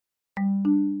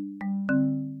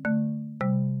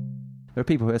There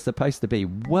are people who are supposed to be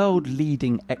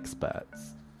world-leading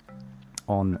experts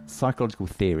on psychological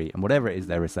theory and whatever it is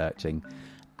they're researching.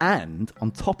 And on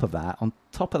top of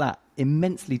that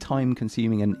immensely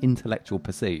time-consuming and intellectual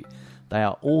pursuit, they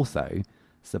are also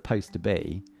supposed to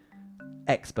be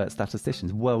expert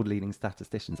statisticians, world-leading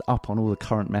statisticians, up on all the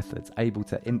current methods, able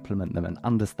to implement them and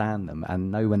understand them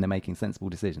and know when they're making sensible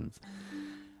decisions.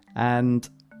 And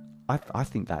I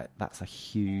think that's a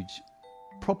huge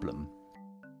problem.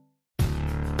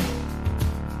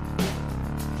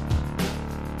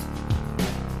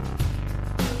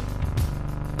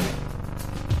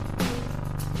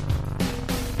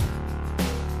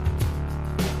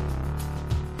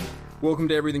 Welcome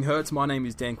to Everything Hurts. My name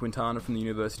is Dan Quintana from the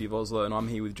University of Oslo, and I'm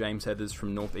here with James Heathers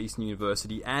from Northeastern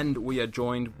University. And we are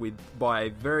joined with a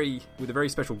very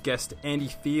special guest, Andy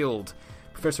Field,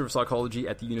 Professor of Psychology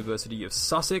at the University of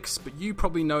Sussex. But you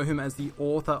probably know him as the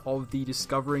author of the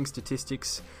Discovering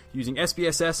Statistics Using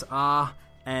SPSS, R,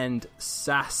 and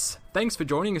SAS. Thanks for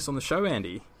joining us on the show,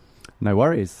 Andy. No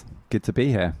worries. Good to be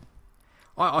here.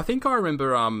 I think I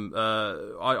remember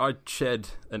I shared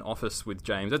an office with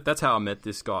James. That's how I met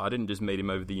this guy. I didn't just meet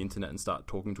him over the internet and start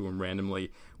talking to him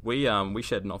randomly. We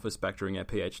shared an office back during our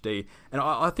PhD. And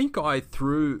I think I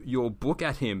threw your book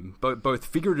at him, both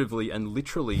figuratively and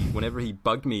literally, whenever he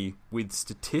bugged me with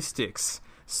statistics.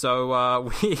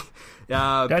 So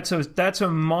that's a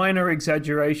minor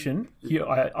exaggeration.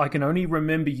 I can only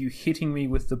remember you hitting me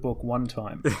with the book one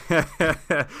time.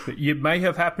 It may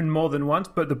have happened more than once,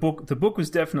 but the book was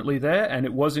definitely there, and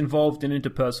it was involved in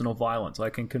interpersonal violence. I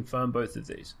can confirm both of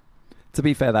these. To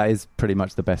be fair, that is pretty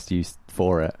much the best use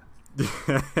for it.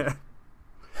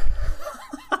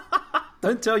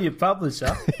 Don't tell your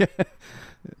publisher.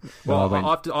 Well,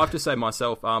 I have to say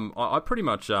myself, I pretty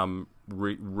much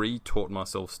re-taught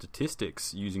myself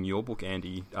statistics using your book,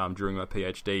 Andy, during my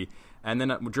PhD. And then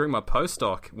during my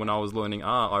postdoc, when I was learning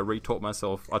R, I taught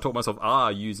myself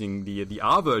R using the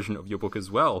R version of your book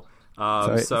as well.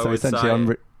 So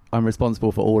essentially, I'm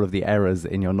responsible for all of the errors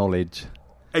in your knowledge.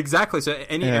 Exactly. So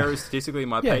any errors statistically in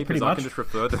my papers, I can just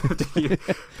refer them to you.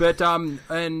 But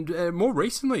and more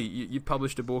recently, you've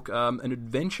published a book, An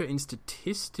Adventure in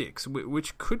Statistics,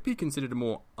 which could be considered a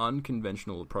more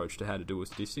unconventional approach to how to do a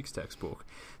statistics textbook.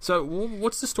 So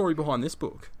what's the story behind this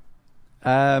book?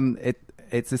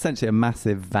 It's essentially a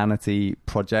massive vanity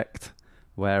project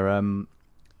where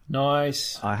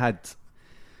nice. I had.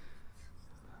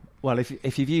 Well,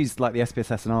 if you've used like the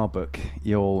SPSS and R book,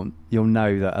 you'll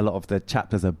know that a lot of the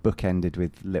chapters are bookended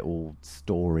with little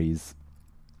stories,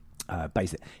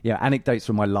 anecdotes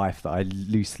from my life that I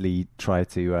loosely try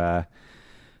to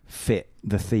fit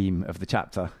the theme of the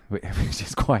chapter, which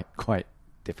is quite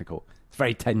difficult. It's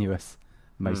very tenuous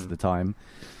most of the time.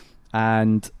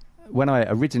 And when I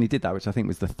originally did that, which I think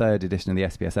was the third edition of the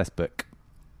SPSS book,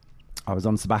 I was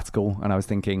on sabbatical and I was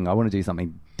thinking I want to do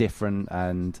something different,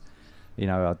 and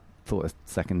I thought the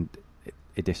second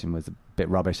edition was a bit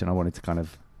rubbish and I wanted to kind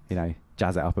of,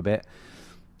 jazz it up a bit.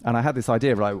 And I had this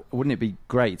idea of like, wouldn't it be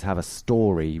great to have a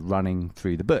story running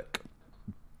through the book?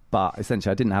 But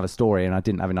essentially I didn't have a story and I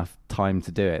didn't have enough time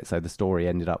to do it. So the story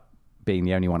ended up being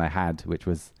the only one I had, which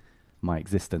was my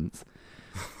existence.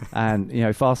 And,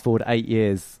 fast forward 8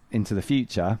 years into the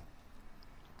future,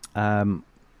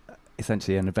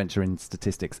 essentially An Adventure in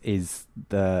Statistics is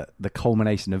the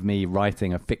culmination of me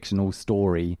writing a fictional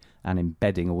story and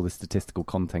embedding all the statistical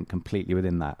content completely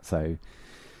within that. So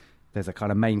there's a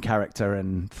kind of main character,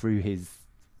 and through his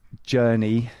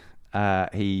journey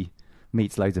he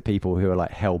meets loads of people who are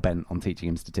like hell-bent on teaching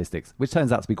him statistics, which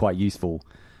turns out to be quite useful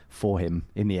for him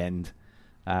in the end.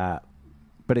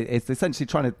 But it's essentially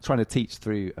trying to teach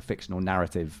through a fictional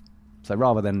narrative. So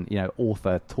rather than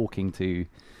author talking to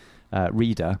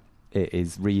reader, it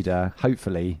is reader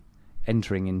hopefully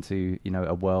entering into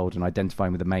a world and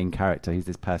identifying with the main character, who's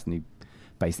this person who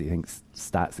basically thinks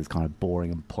stats is kind of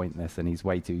boring and pointless, and he's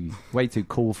way too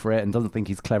cool for it and doesn't think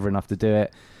he's clever enough to do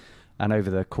it. And over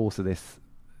the course of this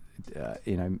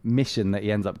mission that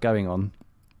he ends up going on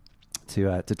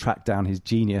to track down his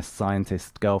genius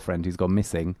scientist girlfriend who's gone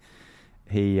missing,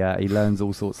 he learns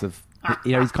all sorts of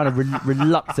he's kind of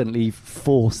reluctantly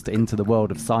forced into the world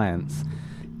of science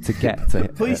to get to his true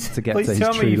love. Please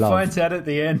tell me he finds out at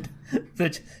the end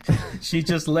that she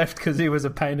just left because he was a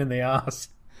pain in the ass.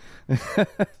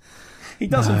 He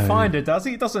doesn't find it, does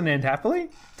he? It doesn't end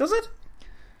happily, does it?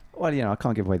 Well, I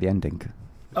can't give away the ending.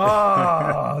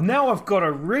 Oh, now I've got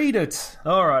to read it.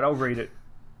 All right, I'll read it.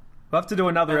 We'll have to do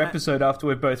another episode after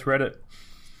we've both read it.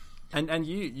 And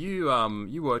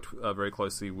you worked very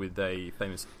closely with a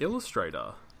famous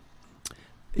illustrator.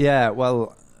 Yeah,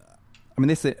 well, I mean,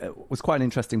 this was quite an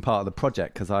interesting part of the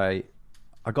project because I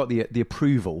I got the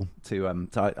approval to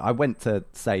so I went to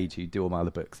Sage, who do all my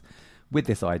other books, with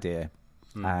this idea,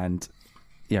 and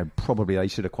probably they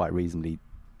should have quite reasonably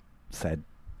said,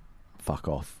 "Fuck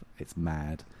off, it's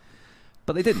mad,"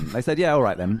 but they didn't. They said, "Yeah, all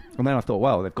right then." And then I thought,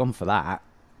 well, they've gone for that.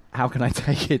 How can I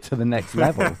take it to the next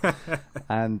level?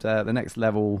 And the next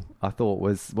level I thought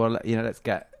was, well, let's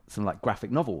get some like graphic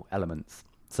novel elements.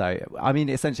 So, I mean,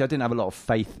 essentially, I didn't have a lot of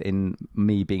faith in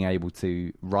me being able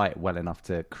to write well enough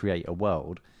to create a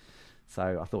world.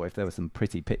 So I thought if there were some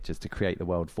pretty pictures to create the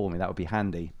world for me, that would be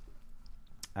handy.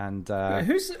 And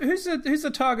who's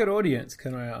the target audience?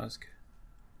 Can I ask?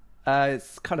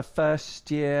 It's kind of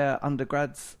first year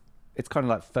undergrads. It's kind of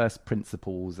like first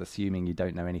principles, assuming you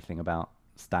don't know anything about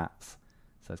stats.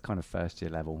 So it's kind of first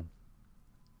year level.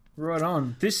 Right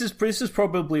on. This is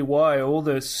probably why all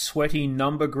the sweaty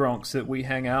number gronks that we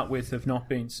hang out with have not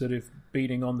been sort of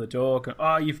beating on the door.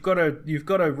 You've got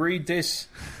to read this.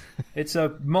 It's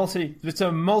a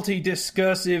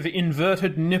multi-discursive,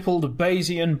 inverted nippled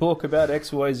Bayesian book about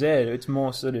XYZ. It's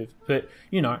more sort of, but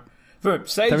from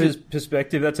Sage's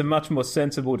perspective, that's a much more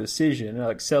sensible decision.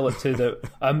 Like sell it to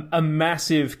a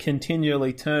massive,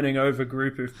 continually turning over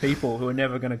group of people who are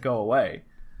never going to go away.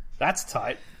 That's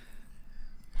tight.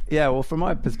 Yeah, well, from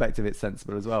my perspective, it's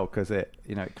sensible as well because it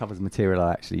covers material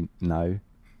I actually know.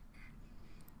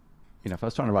 If I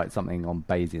was trying to write something on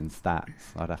Bayesian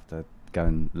stats, I'd have to go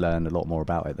and learn a lot more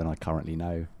about it than I currently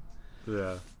know.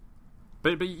 Yeah,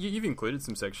 but you've included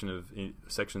some sections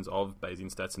of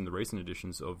Bayesian stats in the recent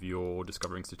editions of your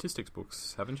Discovering Statistics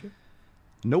books, haven't you?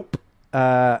 Nope.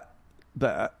 But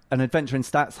an Adventure in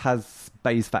Stats has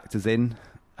Bayes factors in,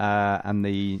 and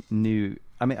the new.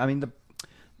 I mean the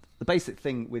basic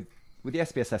thing with the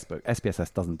SPSS book,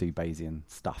 SPSS doesn't do Bayesian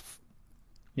stuff.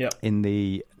 Yeah. In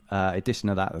the edition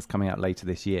of that that's coming out later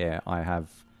this year, I have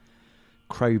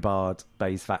crowbarred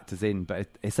Bayes factors in, but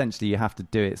essentially you have to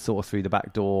do it sort of through the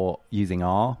back door using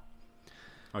R.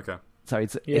 Okay. So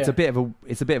it's a bit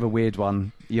of a weird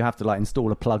one. You have to like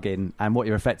install a plugin, and what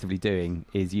you're effectively doing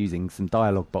is using some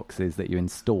dialog boxes that you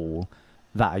install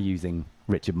that are using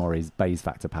Richard Morrie's Bayes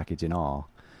factor package in R.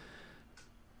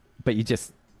 But you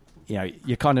just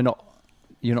you're kind of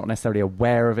you're not necessarily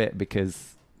aware of it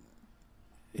because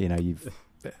you've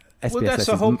SPSS. Well, that's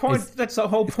the whole point. That's the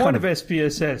whole point of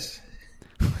SPSS.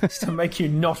 Is to make you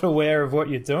not aware of what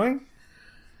you're doing.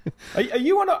 Are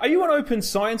you an open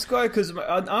science guy? Because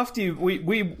after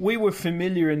we were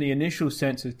familiar in the initial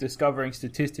sense of Discovering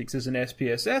Statistics as an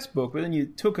SPSS book, but then you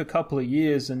took a couple of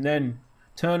years and then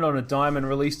turned on a dime and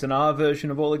released an R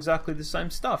version of all exactly the same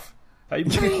stuff. Are you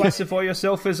going to classify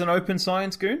yourself as an open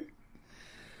science goon?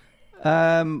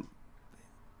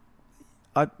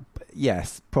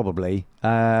 Yes, probably.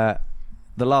 The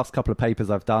last couple of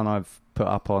papers I've done, I've put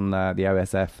up on the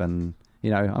OSF, and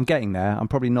I'm getting there. I'm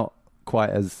probably not quite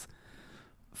as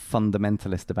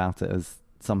fundamentalist about it as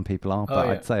some people are, but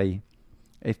I'd say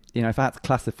if I had to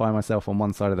classify myself on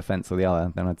one side of the fence or the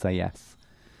other, then I'd say yes.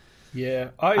 Yeah,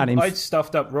 I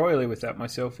stuffed up royally with that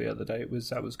myself the other day.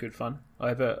 That was good fun. I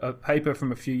have a paper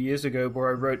from a few years ago where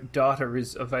I wrote data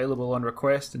is available on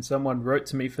request, and someone wrote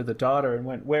to me for the data and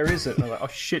went, "Where is it?" And I'm like, "Oh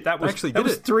shit, that was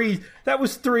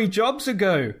 3 jobs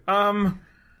ago."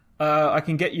 I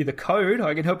can get you the code.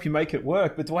 I can help you make it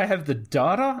work, but do I have the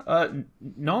data?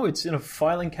 No, it's in a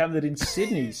filing cabinet in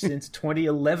Sydney since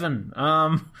 2011.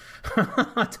 I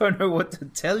don't know what to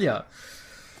tell you.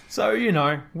 So,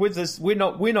 with this, we're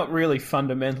not really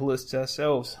fundamentalists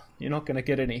ourselves. You're not going to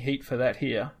get any heat for that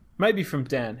here. Maybe from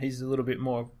Dan. He's a little bit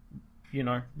more,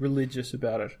 religious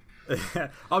about it.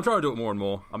 I'll try to do it more and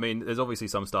more. I mean, there's obviously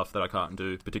some stuff that I can't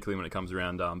do, particularly when it comes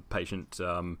around patient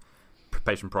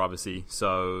privacy.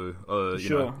 So,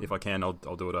 sure. If I can, I'll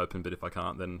do it open. But if I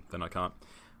can't, then I can't.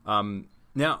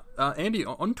 Now, Andy,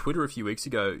 on Twitter a few weeks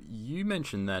ago, you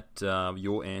mentioned that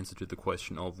your answer to the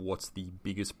question of what's the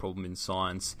biggest problem in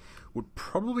science would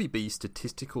probably be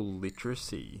statistical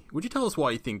literacy. Would you tell us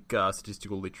why you think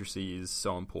statistical literacy is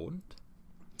so important?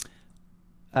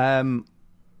 I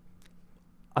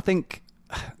think,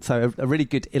 so a really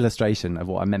good illustration of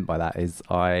what I meant by that is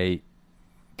I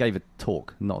gave a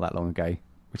talk not that long ago,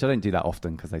 which I don't do that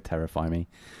often because they terrify me.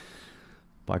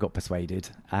 But I got persuaded,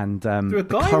 and the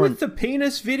guy with the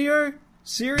penis video,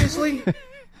 seriously?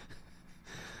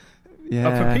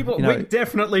 Yeah, for people, we're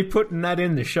definitely putting that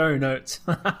in the show notes.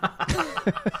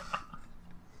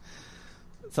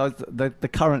 So the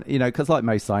current, because like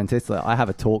most scientists, I have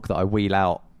a talk that I wheel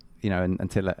out,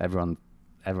 until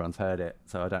everyone's heard it,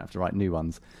 so I don't have to write new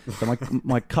ones. So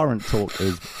my current talk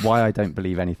is why I don't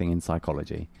believe anything in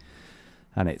psychology,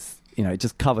 and it's it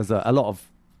just covers a lot of.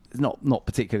 It's not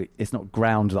particularly. It's not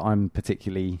ground that I'm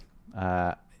particularly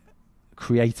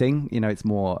creating. It's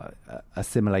more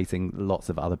assimilating lots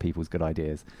of other people's good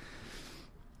ideas,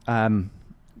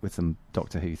 with some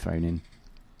Doctor Who thrown in.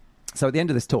 So at the end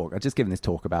of this talk, I've just given this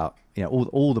talk about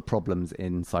all the problems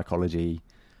in psychology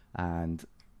and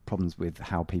problems with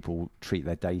how people treat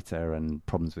their data and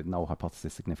problems with null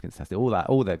hypothesis significance testing,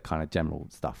 all the kind of general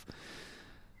stuff.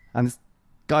 And this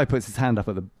guy puts his hand up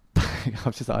at the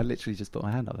back. I literally just put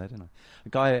my hand up there, didn't I? A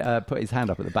guy put his hand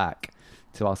up at the back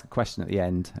to ask a question at the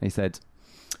end. And he said,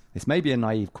 "This may be a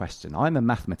naive question. I'm a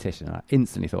mathematician." And I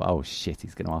instantly thought, oh shit,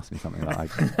 he's going to ask me something that I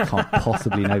can't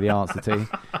possibly know the answer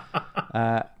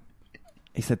to.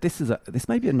 He said, this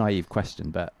may be a naive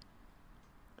question, but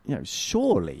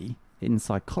surely in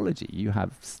psychology you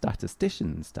have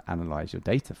statisticians to analyze your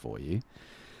data for you.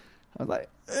 I was like,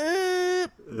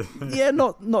 yeah,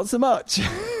 not so much.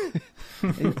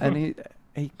 And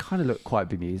he kind of looked quite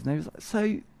bemused, and he was like,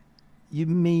 so you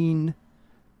mean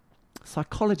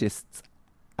psychologists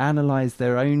analyze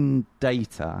their own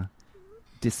data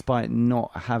despite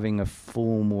not having a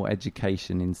formal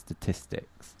education in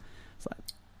statistics? It's like,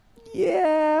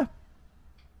 yeah.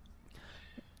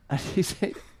 And he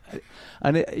said,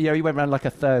 and he went around like a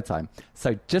third time.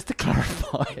 So just to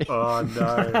clarify. Oh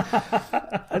no.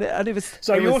 and it was.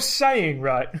 So you're saying,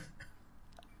 right?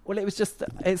 Well,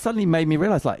 it suddenly made me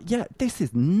realise, like, yeah, this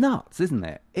is nuts, isn't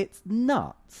it? It's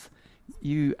nuts.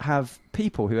 You have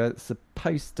people who are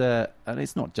supposed to, and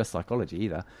it's not just psychology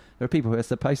either, there are people who are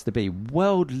supposed to be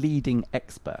world-leading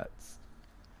experts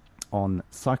on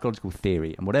psychological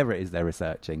theory and whatever it is they're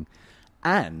researching.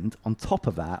 And on top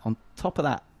of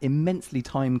that immensely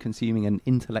time-consuming and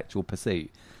intellectual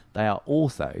pursuit, they are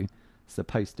also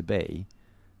supposed to be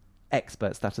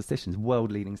expert statisticians,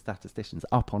 world-leading statisticians,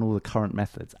 up on all the current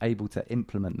methods, able to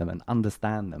implement them and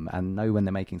understand them and know when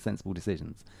they're making sensible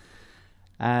decisions.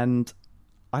 And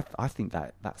I think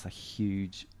that's a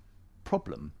huge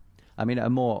problem. I mean, at a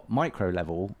more micro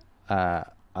level, I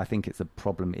think it's a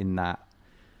problem in that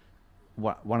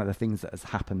one of the things that has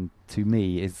happened to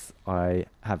me is I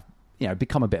have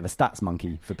become a bit of a stats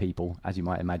monkey for people, as you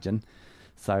might imagine.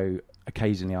 So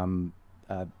occasionally I'm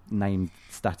named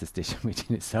statistician, which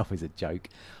in itself is a joke,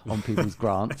 on people's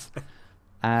grants,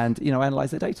 and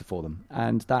analyze their data for them.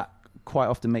 And that quite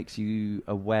often makes you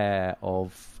aware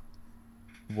of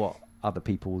what other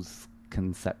people's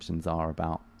conceptions are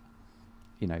about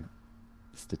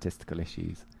statistical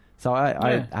issues. So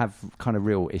I have kind of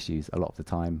real issues a lot of the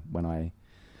time when I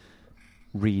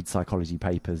read psychology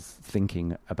papers,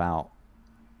 thinking about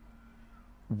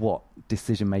what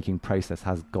decision-making process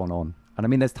has gone on. And I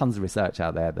mean, there's tons of research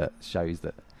out there that shows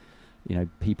that,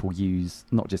 people use,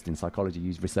 not just in psychology,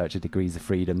 use researcher degrees of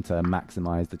freedom to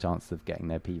maximize the chance of getting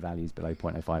their p-values below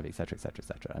 0.05, et cetera, et cetera, et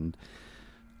cetera. And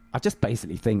I just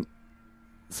basically think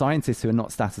scientists who are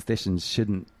not statisticians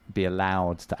shouldn't be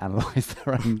allowed to analyze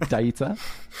their own data.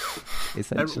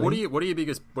 Essentially, and what are your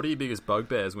biggest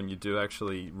bugbears when you do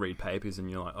actually read papers and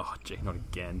you're like, oh gee, not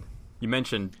again? You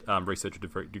mentioned researcher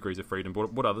degrees of freedom,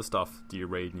 but what other stuff do you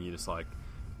read and you're just like,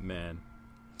 man?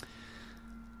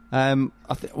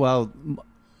 Well,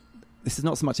 this is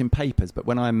not so much in papers, but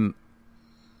when I'm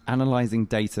analysing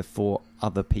data for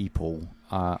other people,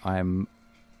 I'm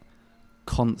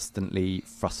constantly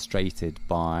frustrated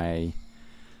by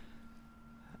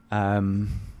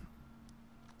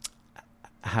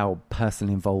how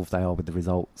personally involved they are with the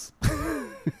results.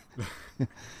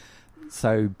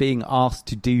 So being asked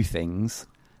to do things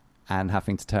and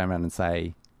having to turn around and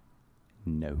say,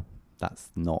 no, that's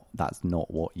not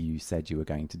what you said you were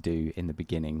going to do in the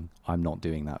beginning. I'm not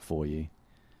doing that for you.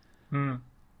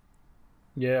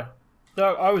 Yeah.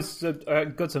 No, I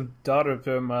got some data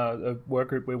from a work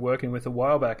group we're working with a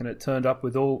while back, and it turned up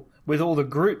with all the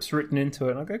groups written into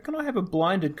it. And I go, can I have a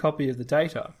blinded copy of the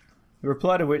data? The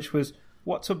reply to which was,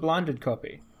 what's a blinded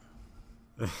copy?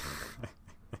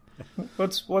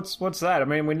 What's that? I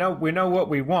mean, we know what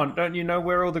we want. Don't you know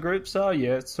where all the groups are?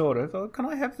 Yeah, sort of. Oh, can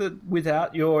I have the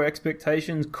without your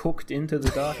expectations cooked into the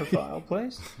data file,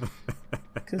 please?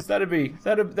 Because that'd be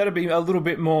a little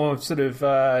bit more sort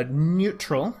of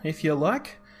neutral, if you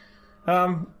like.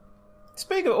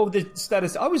 Speaking of all the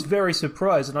status, I was very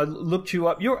surprised, and I looked you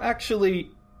up. You're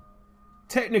actually,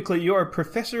 technically, you're a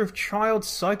professor of child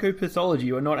psychopathology.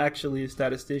 You're not actually a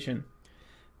statistician.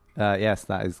 Yes,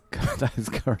 that is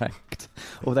correct.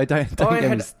 Although don't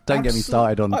get me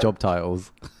started on job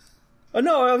titles.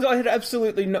 No, I had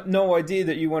absolutely no idea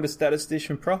that you weren't a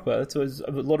statistician proper. That's a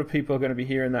lot of people are going to be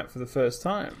hearing that for the first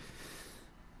time.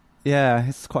 Yeah,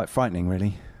 it's quite frightening,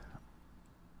 really.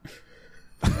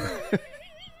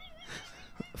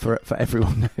 for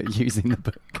everyone using the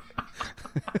book.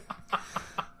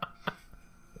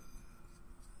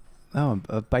 No,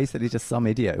 I'm basically just some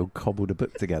idiot who cobbled a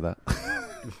book together.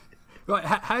 Right,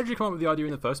 how did you come up with the idea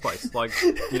in the first place? Like,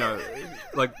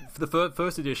 like for the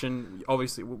first edition,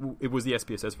 obviously it was the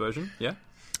SPSS version, yeah.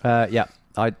 Yeah,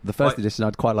 the first edition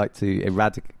I'd quite like to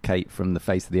eradicate from the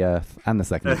face of the earth, and the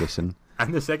second edition,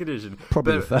 and the second edition,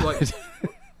 probably the third. Like,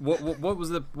 what was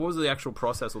the actual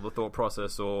process or the thought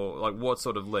process, or like what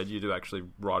sort of led you to actually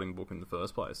writing the book in the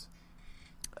first place?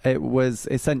 It was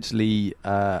essentially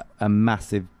a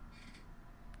massive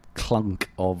clunk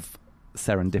of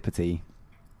serendipity.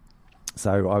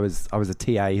 So I was a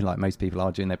TA, like most people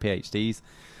are doing their PhDs,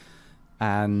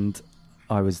 and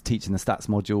I was teaching the stats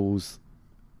modules,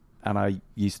 and I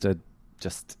used to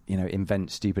just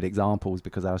invent stupid examples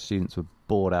because our students were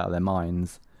bored out of their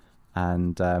minds.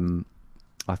 And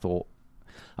I thought,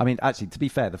 actually, to be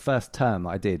fair, the first term that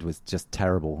I did was just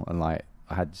terrible, and like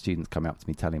I had students coming up to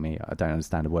me telling me, I don't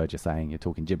understand a word you're saying, you're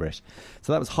talking gibberish.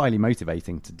 So that was highly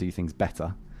motivating to do things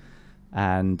better.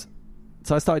 And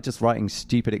so I started just writing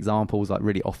stupid examples, like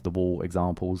really off-the-wall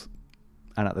examples.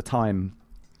 And at the time,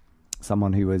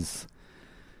 someone who was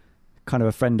kind of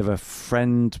a friend of a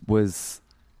friend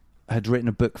had written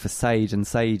a book for Sage, and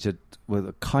Sage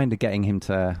was kind of getting him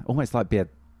to almost like be a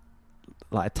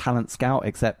talent scout,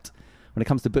 except when it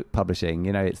comes to book publishing,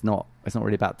 it's not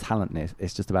really about talentness.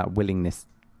 It's just about willingness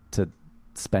to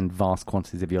spend vast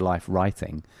quantities of your life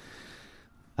writing.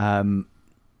 So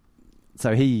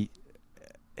he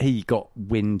got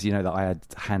wind, that I had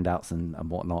handouts and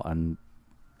whatnot, and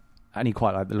he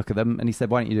quite liked the look of them. And he said,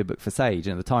 "Why don't you do a book for Sage?"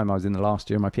 And at the time, I was in the last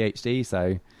year of my PhD,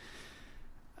 so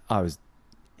I was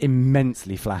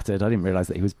immensely flattered. I didn't realise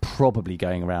that he was probably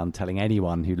going around telling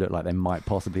anyone who looked like they might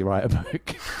possibly write a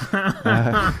book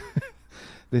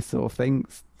this sort of thing.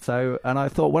 So, and I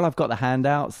thought, well, I've got the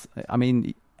handouts.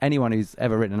 Anyone who's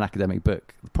ever written an academic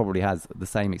book probably has the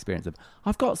same experience of,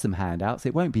 I've got some handouts.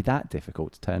 It won't be that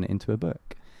difficult to turn it into a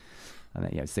book. And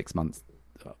then, 6 months.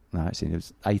 No, actually, it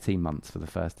was 18 months for the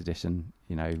first edition.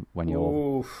 When you're...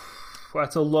 Ooh,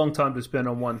 that's a long time to spend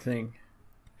on one thing.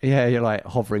 Yeah, you're like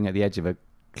hovering at the edge of a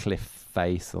cliff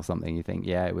face or something. You think,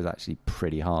 it was actually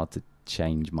pretty hard to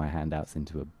change my handouts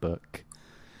into a book.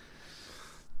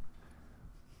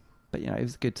 But, it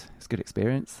was a good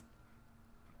experience.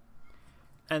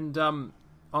 And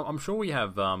I'm sure we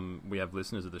have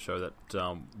listeners of the show that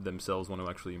themselves want to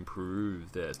actually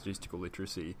improve their statistical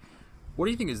literacy. What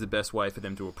do you think is the best way for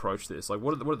them to approach this? Like,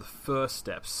 what are the first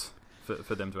steps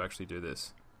for them to actually do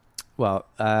this? Well,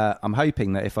 I'm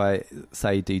hoping that if I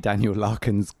say do Daniel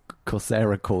Larkin's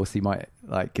Coursera course, he might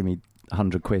give me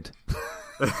 £100.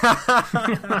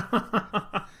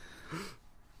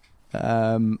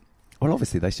 Well,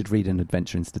 obviously they should read An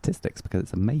Adventure in Statistics because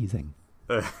it's amazing.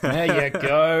 There you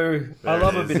go. I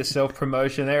love a bit of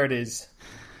self-promotion. There it is.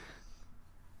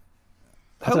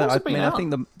 How long's it been out?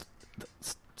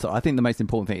 I think the most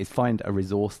important thing is find a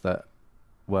resource that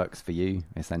works for you,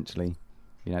 essentially.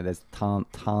 There's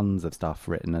tons of stuff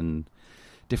written and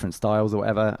different styles or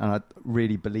whatever, and I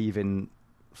really believe in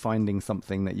finding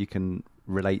something that you can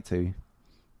relate to.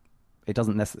 It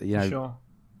doesn't necessarily, Sure.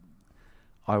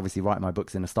 I obviously write my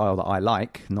books in a style that I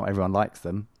like. Not everyone likes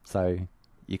them, so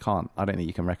I don't think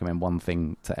you can recommend one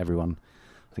thing to everyone.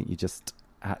 I think it's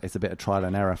a bit of trial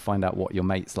and error. Find out what your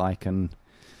mate's like and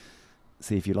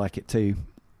see if you like it too.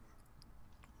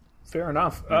 Fair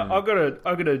enough. I've got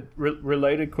a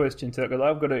related question to that, because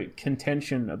I've got a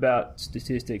contention about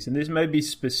statistics, and this may be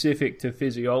specific to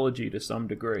physiology to some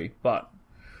degree, but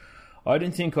I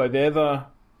don't think I've ever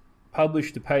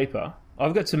published a paper.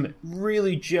 I've got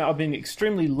I've been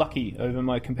extremely lucky over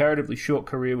my comparatively short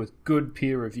career with good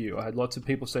peer review. I had lots of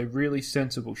people say really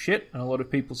sensible shit, and a lot of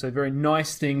people say very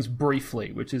nice things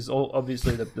briefly, which is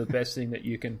obviously the best thing that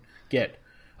you can get.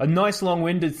 A nice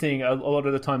long-winded thing a lot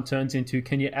of the time turns into,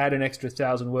 can you add an extra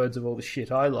 1,000 words of all the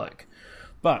shit I like?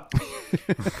 But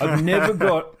I've never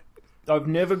got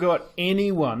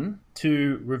anyone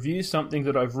to review something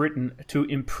that I've written to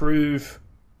improve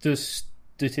the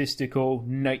statistical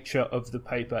nature of the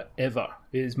paper ever.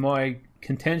 It is my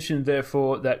contention,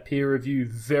 therefore, that peer review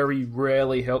very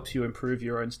rarely helps you improve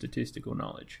your own statistical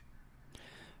knowledge.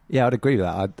 Yeah, I'd agree with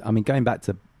that. I mean, going back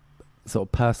to sort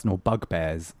of personal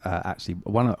bugbears, actually,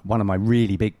 one of my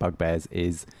really big bugbears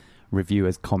is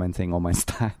reviewers commenting on my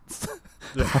stats.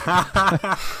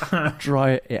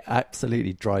 It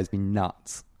absolutely drives me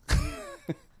nuts.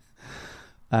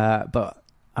 But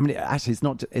I mean, actually,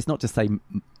 it's not just say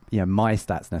my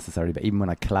stats necessarily, but even when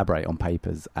I collaborate on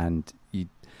papers, and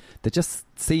there just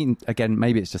seem, again,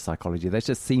 maybe it's just psychology, there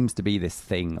just seems to be this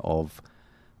thing of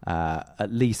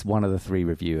at least one of the three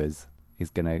reviewers is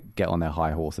going to get on their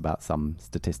high horse about some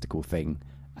statistical thing,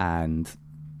 and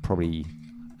probably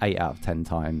 8 out of 10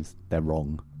 times they're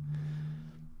wrong.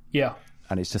 Yeah.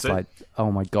 And it's just like,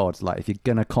 oh my God, like if you're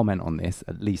going to comment on this,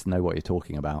 at least know what you're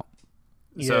talking about.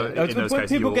 So when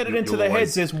people get it into their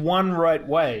heads, there's one right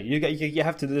way. You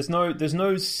have to. There's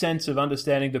no sense of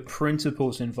understanding the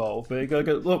principles involved. But you go,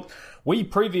 look, we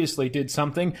previously did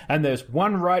something, and there's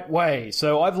one right way.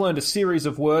 So I've learned a series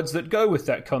of words that go with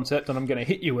that concept, and I'm going to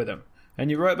hit you with them.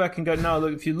 And you write back and go, no,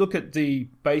 look, if you look at the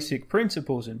basic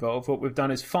principles involved, what we've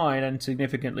done is fine and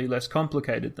significantly less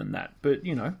complicated than that. But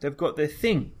they've got their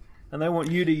thing, and they want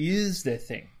you to use their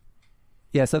thing.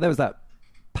 Yeah. So there was that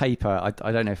paper,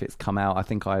 I don't know if it's come out, I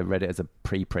think I read it as a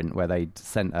preprint, where they'd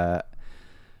sent a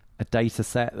data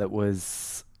set that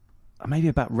was maybe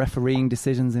about refereeing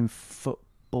decisions in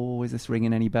football. Is this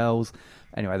ringing any bells?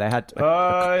 Anyway, they had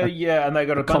and they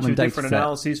got a bunch of different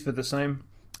analyses for the same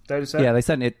data set. Yeah, they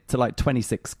sent it to like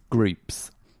 26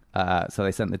 groups. So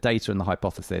they sent the data and the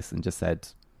hypothesis and just said,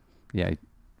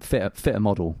 fit a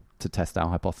model to test our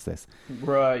hypothesis.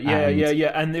 Right.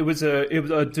 Yeah. And it was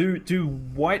a do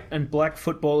white and black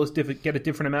footballers get a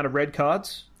different amount of red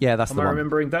cards? Yeah, that's the one. Am I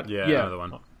remembering that? Yeah, another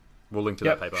one. We'll link to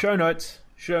that paper. Show notes.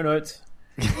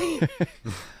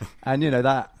 And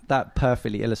that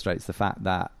perfectly illustrates the fact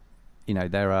that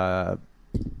there are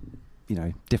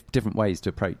different ways to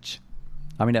approach.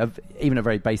 I mean, even at a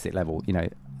very basic level,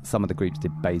 some of the groups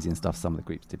did Bayesian stuff, some of the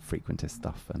groups did frequentist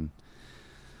stuff, and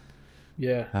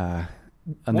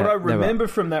what I remember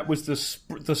from that was the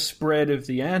spread of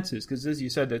the answers, because as you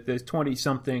said, that there's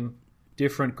 20-something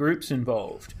different groups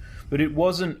involved, but it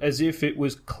wasn't as if it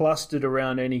was clustered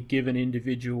around any given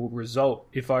individual result.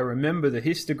 If I remember the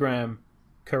histogram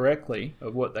correctly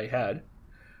of what they had,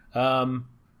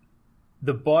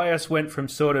 the bias went from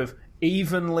sort of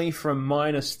evenly from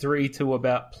 -3 to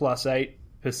about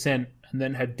 +8%, and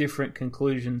then had different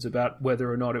conclusions about whether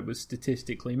or not it was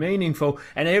statistically meaningful.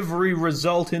 And every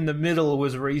result in the middle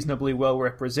was reasonably well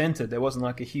represented. There wasn't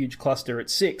like a huge cluster at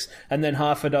 6, and then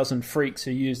half a dozen freaks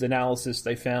who used analysis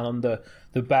they found on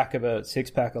the back of a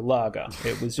 6-pack of lager.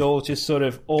 It was all just sort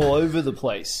of all over the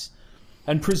place.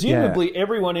 And presumably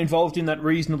everyone involved in that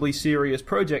reasonably serious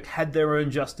project had their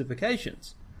own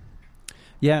justifications.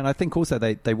 Yeah, and I think also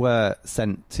they were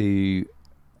sent to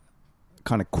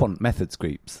kind of quant methods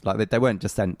groups. Like they weren't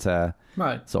just sent to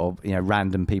sort of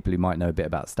random people who might know a bit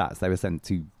about stats. They were sent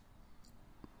to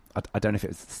I don't know if it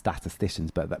was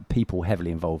statisticians, but that people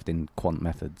heavily involved in quant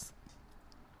methods.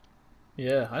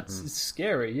 Yeah, it's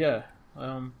scary. Yeah,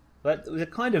 that the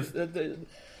kind of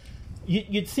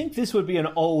you'd think this would be an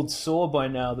old sore by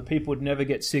now, that people would never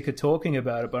get sick of talking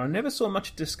about it, but I never saw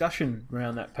much discussion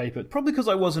around that paper. Probably because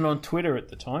I wasn't on Twitter at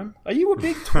the time. Are you a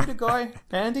big Twitter guy,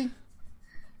 Andy?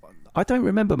 I don't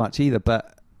remember much either,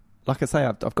 but like I say,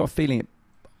 I've got a feeling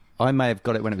I may have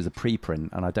got it when it was a preprint,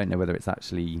 and I don't know whether it's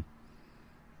actually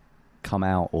come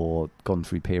out or gone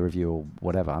through peer review or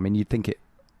whatever. I mean, you'd think it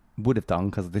would have done,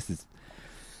 because this is...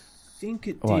 I think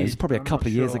it did. Well, it's probably a couple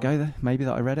of years ago, maybe,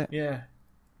 that I read it. Yeah.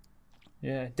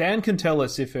 Dan can tell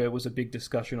us if it was a big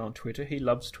discussion on Twitter. He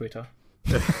loves Twitter.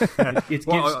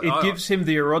 It gives him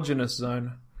the erogenous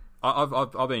zone.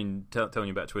 I've been telling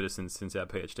you about Twitter since our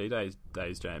PhD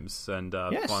days, James, and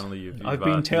yes. Finally I've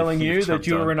been telling you that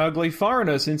you were an ugly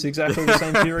foreigner since exactly the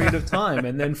same period of time,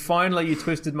 and then finally you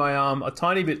twisted my arm a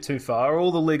tiny bit too far,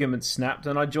 all the ligaments snapped,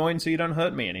 and I joined so you don't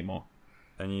hurt me anymore.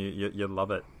 And you love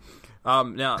it.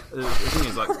 Now the thing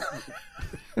is, like,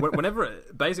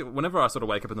 whenever I sort of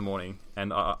wake up in the morning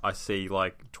and I see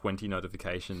like 20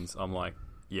 notifications, I'm like,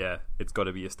 yeah, it's got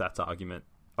to be a stats argument.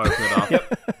 Open it up.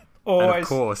 Yep. Always. And of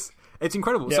course, it's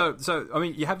incredible. Yep. So I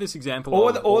mean, you have this example,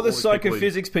 or the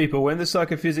psychophysics people. When the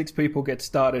psychophysics people get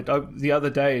started, the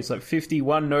other day it's like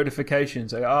 51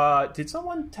 notifications. Like, did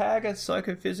someone tag a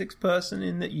psychophysics person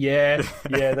in the? Yeah,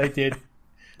 they did.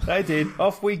 They did.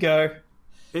 Off we go.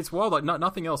 It's wild, like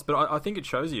nothing else. But I think it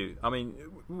shows you. I mean,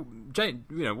 Jane,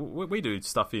 we do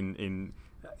stuff in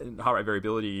heart rate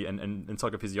variability and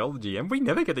psychophysiology, and we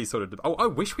never get these sort of... I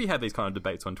wish we had these kind of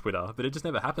debates on Twitter, but it just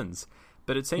never happens.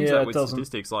 But it seems that with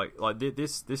statistics, like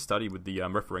this study with the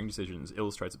refereeing decisions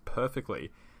illustrates it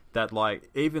perfectly, that like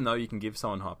even though you can give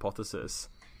someone a hypothesis,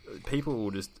 people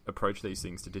will just approach these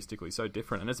things statistically so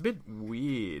different. And it's a bit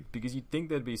weird, because you'd think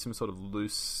there'd be some sort of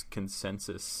loose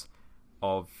consensus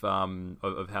of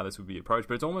how this would be approached,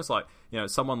 but it's almost like,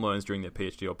 someone learns during their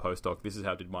PhD or postdoc, this is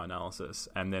how I did my analysis,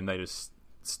 and then they just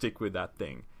stick with that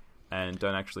thing and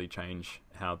don't actually change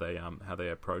how they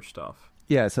approach stuff.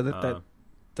 Yeah, so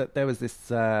that there was this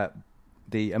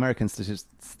the American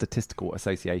Statistical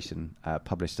Association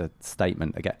published a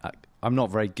statement. Again, I'm not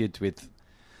very good with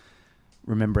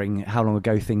remembering how long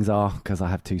ago things are, because I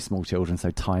have 2 small children,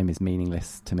 so time is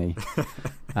meaningless to me.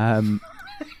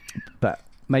 But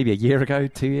maybe a year ago,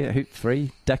 2 years,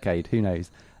 3 decade, who knows?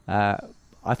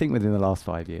 I think within the last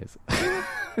 5 years.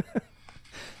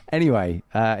 Anyway,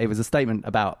 it was a statement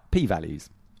about p-values.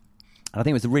 And I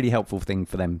think it was a really helpful thing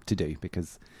for them to do,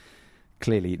 because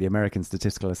clearly the American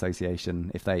Statistical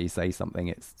Association, if they say something,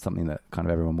 it's something that kind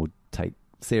of everyone will take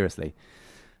seriously.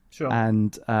 Sure.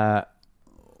 And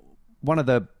one of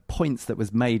the points that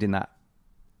was made in that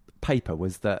paper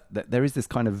was that there is this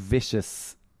kind of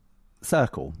vicious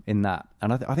circle in that.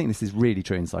 And I think this is really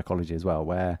true in psychology as well,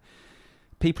 where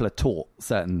people are taught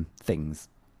certain things.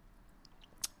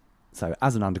 So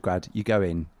as an undergrad, you go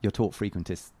in, you're taught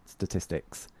frequentist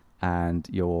statistics, and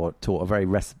you're taught a very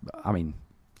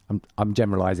I'm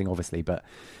generalizing obviously, but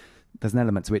there's an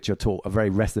element to which you're taught a very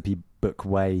recipe book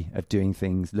way of doing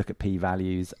things, look at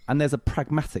p-values, and there's a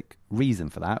pragmatic reason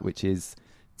for that, which is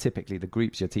typically the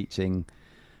groups you're teaching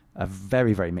are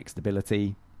very, very mixed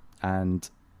ability, and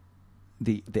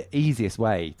the easiest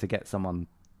way to get someone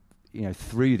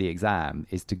through the exam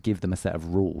is to give them a set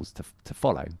of rules to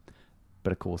follow.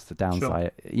 But of course, the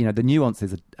downside, the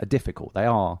nuances are difficult.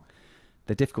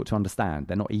 They're difficult to understand.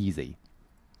 They're not easy.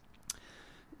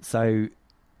 So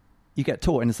you get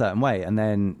taught in a certain way, and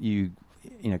then you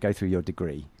go through your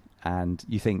degree, and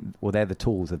you think, well, they're the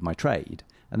tools of my trade.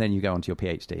 And then you go on to your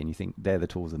PhD, and you think they're the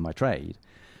tools of my trade.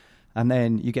 And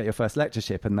then you get your first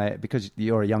lectureship, and because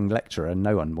you're a young lecturer and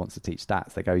no one wants to teach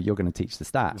stats, they go, you're going to teach the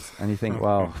stats. And you think,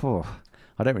 well,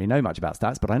 I don't really know much about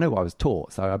stats, but I know what I was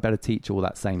taught, so I better teach all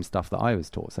that same stuff that I was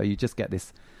taught. So you just get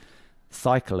this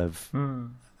cycle of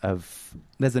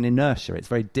there's an inertia. It's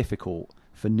very difficult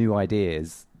for new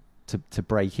ideas to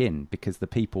break in, because the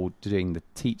people doing the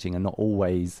teaching are not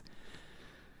always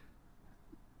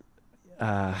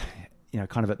kind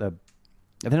of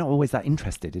they're not always that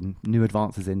interested in new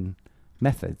advances in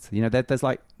methods.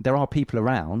 There are people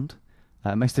around,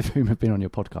 most of whom have been on your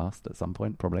podcast at some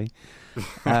point, probably,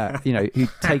 who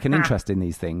take an interest in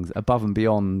these things above and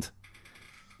beyond,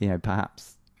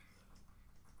 perhaps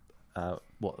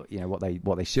what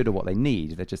they should or what they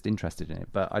need. They're just interested in it.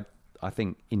 But I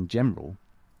think in general,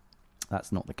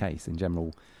 that's not the case. In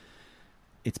general,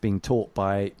 it's being taught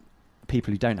by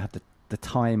people who don't have the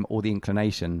time or the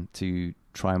inclination to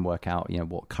try and work out,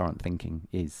 what current thinking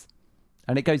is.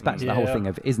 And it goes back to the whole thing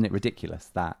of, isn't it ridiculous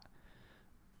that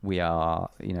we are,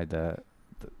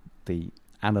 the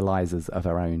analyzers of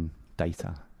our own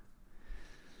data,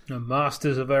 the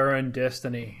masters of our own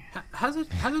destiny. Has it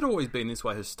always been this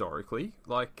way historically?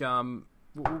 Like,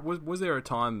 was there a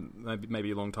time,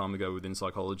 maybe a long time ago, within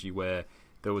psychology where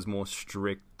there was more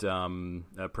strict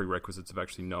prerequisites of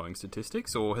actually knowing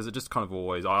statistics, or has it just kind of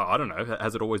always? I don't know.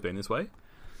 Has it always been this way?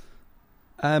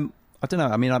 I don't know.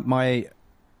 I mean, actually,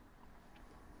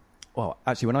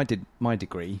 when I did my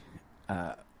degree,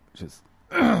 which was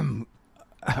a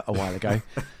while ago,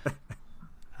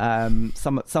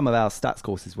 some of our stats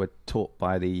courses were taught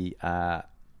by the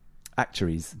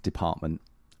actuaries department,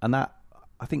 and that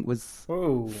I think was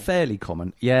fairly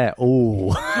common. Yeah.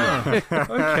 Oh.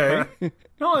 Okay.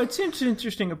 No, it's an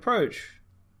interesting approach.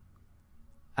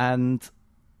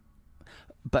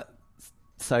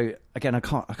 So again, I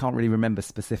can't really remember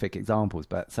specific examples,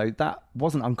 but so that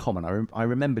wasn't uncommon. I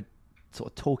remember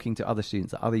sort of talking to other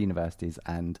students at other universities,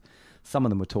 and some of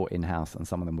them were taught in-house and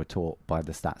some of them were taught by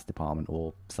the stats department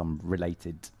or some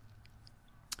related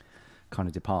kind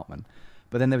of department.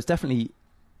 But then there was definitely,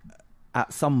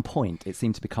 at some point, it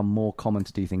seemed to become more common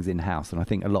to do things in-house, and I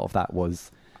think a lot of that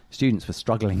was students were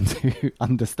struggling to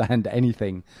understand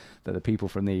anything that the people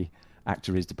from the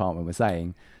actuaries department were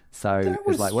saying. So it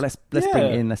was like, well, let's bring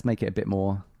it in, let's make it a bit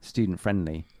more student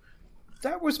friendly.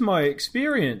 That was my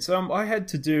experience. I had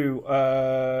to do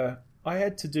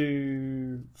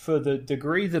for the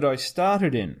degree that I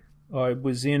started in. I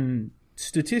was in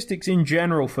statistics in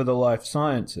general for the life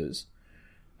sciences,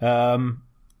 and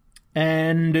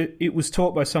it was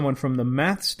taught by someone from the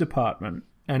maths department,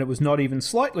 and it was not even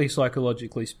slightly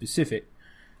psychologically specific.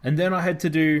 And then I had to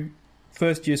do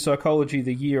first year psychology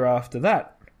the year after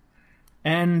that,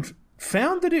 and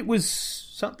found that it was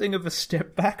something of a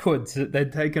step backwards, that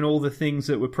they'd taken all the things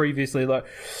that were previously like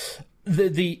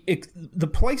the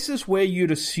places where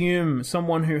you'd assume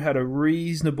someone who had a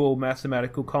reasonable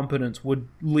mathematical competence would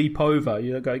leap over.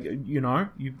 You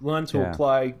learn to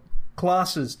apply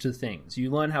classes to things. You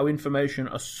learn how information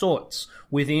assorts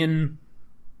within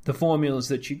the formulas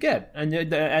that you get, and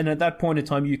at that point in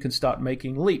time you can start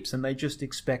making leaps, and they just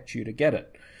expect you to get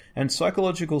it. And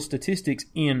psychological statistics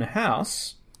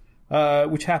in-house,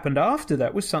 which happened after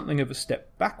that, was something of a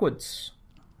step backwards.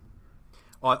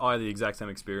 I had the exact same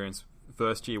experience.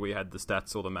 First year we had the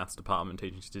stats or the maths department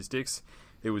teaching statistics.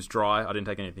 It was dry. I didn't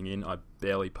take anything in. I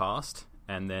barely passed.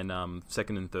 And then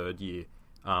second and third year,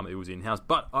 it was in-house.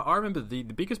 But I remember the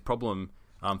biggest problem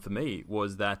for me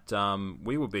was that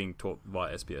we were being taught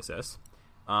via SPSS.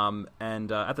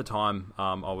 And at the time,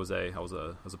 I was a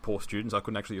poor student, so I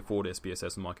couldn't actually afford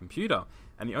SPSS on my computer.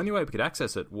 And the only way we could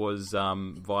access it was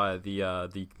via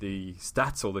the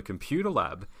stats or the computer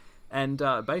lab. And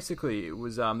basically, it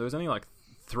was there was only like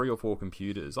 3 or 4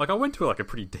 computers. Like I went to like a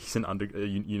pretty decent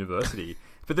university,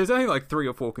 but there's only like 3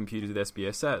 or 4 computers with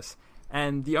SPSS.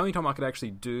 And the only time I could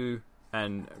actually do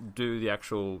the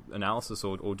actual analysis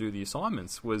or do the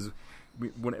assignments was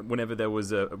whenever there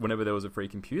was a free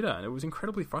computer, and it was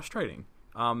incredibly frustrating.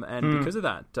 And because of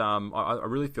that, I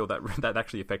really feel that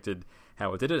actually affected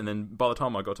how I did it. And then by the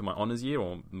time I got to my honours year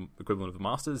or equivalent of a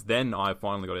master's, then I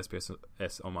finally got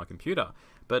SPSS on my computer.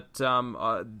 But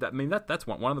that's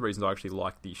one of the reasons I actually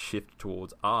like the shift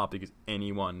towards R, because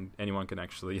anyone can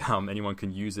actually anyone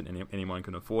can use it and anyone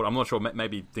can afford it. I'm not sure,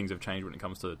 maybe things have changed when it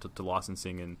comes to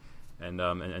licensing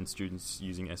and students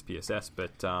using SPSS,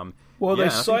 but they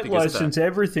site license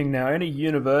everything now. Any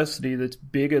university that's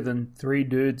bigger than 3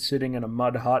 dudes sitting in a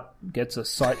mud hut gets a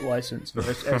site license for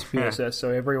SPSS, so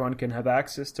everyone can have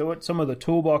access to it. Some of the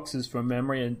toolboxes from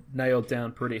memory are nailed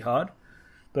down pretty hard,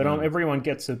 but everyone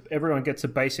gets a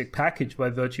basic package by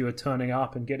virtue of turning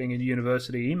up and getting a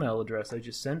university email address. They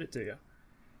just send it to you.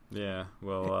 Yeah,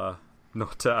 well,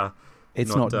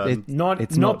 It's not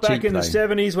back cheap, in the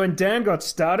 70s when Dan got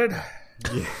started.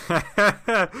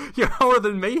 Yeah. You're older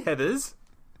than me, Heathers.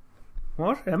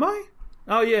 What? Am I?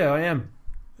 Oh, yeah, I am.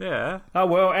 Yeah. Oh,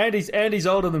 well, Andy's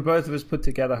older than both of us put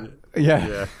together.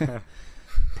 Yeah.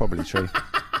 Probably true.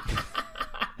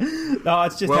 No,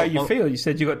 it's just how you feel. You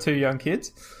said you got 2 young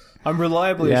kids. I'm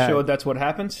reliably assured that's what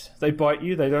happens. They bite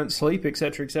you, they don't sleep,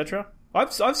 etc., etc.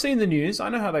 I've seen the news. I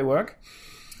know how they work.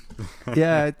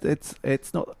 Yeah, it's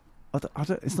not...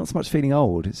 it's not so much feeling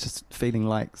old, it's just feeling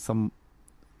like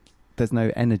there's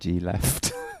no energy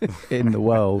left in the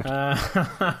world.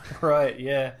 Right,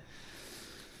 yeah.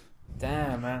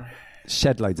 Damn, man.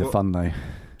 Shed loads of fun, though.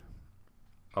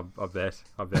 I bet.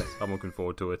 I'm looking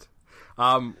forward to it.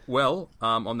 On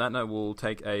that note, we'll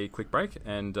take a quick break,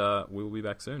 and we'll be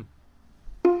back soon.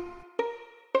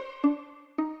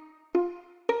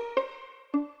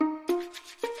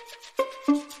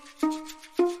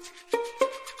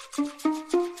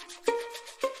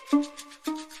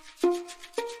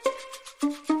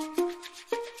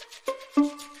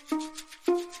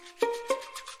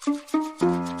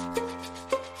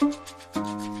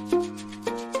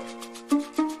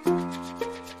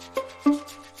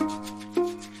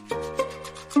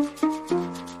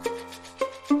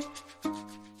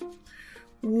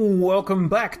 Welcome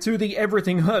back to the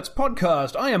Everything Hurts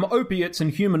podcast. I am Opiates in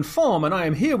Human Form, and I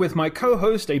am here with my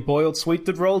co-host, a boiled sweet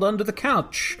that rolled under the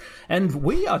couch. And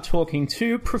we are talking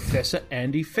to Professor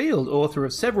Andy Field, author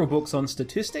of several books on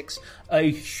statistics, a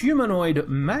humanoid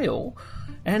male,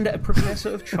 and a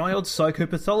professor of child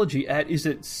psychopathology at, is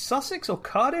it Sussex or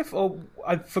Cardiff? Or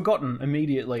I've forgotten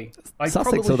immediately. I Sussex,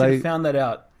 probably should have found that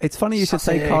out. It's funny you should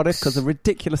say Cardiff, because a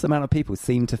ridiculous amount of people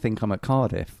seem to think I'm at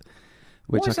Cardiff,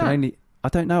 which I can only... I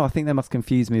don't know. I think they must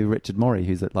confuse me with Richard Morrie,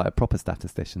 who's a proper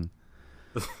statistician.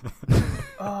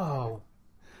 Oh.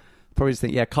 Probably just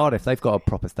think, Cardiff, they've got a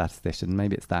proper statistician.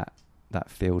 Maybe it's that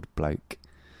Field bloke.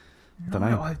 I don't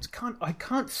know. I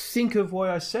can't think of why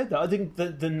I said that. I think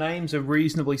the names are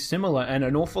reasonably similar, and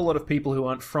an awful lot of people who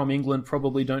aren't from England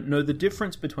probably don't know the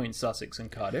difference between Sussex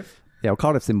and Cardiff. Yeah, well,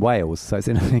 Cardiff's in Wales, so it's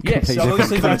in a completely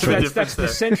obviously different that's the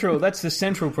central. That's the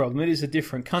central problem. It is a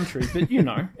different country, but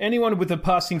anyone with a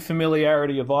passing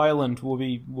familiarity of Ireland will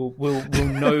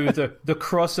know the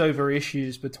crossover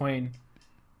issues between.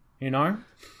 You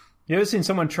ever seen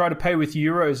someone try to pay with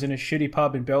euros in a shitty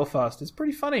pub in Belfast? It's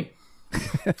pretty funny.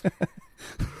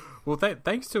 Well,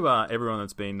 thanks to everyone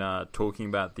that's been talking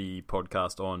about the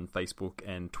podcast on Facebook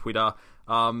and Twitter.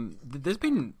 There's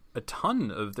been a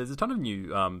ton of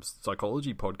new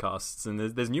psychology podcasts, and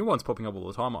there's new ones popping up all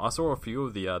the time. I saw a few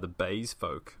of the Bayes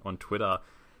folk on Twitter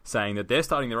saying that they're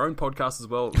starting their own podcast as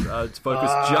well, to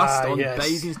focus just on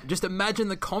Bayesian. Just imagine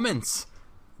the comments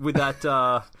with that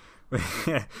and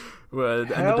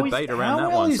the debate around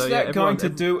that one.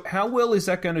 How well is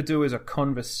that going to do as a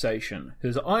conversation?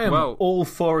 Because I am all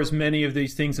for as many of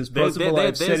these things as possible.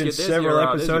 I've said in several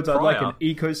episodes I'd like an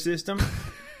ecosystem.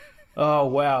 Oh,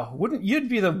 wow. You'd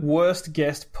be the worst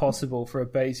guest possible for a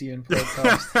Bayesian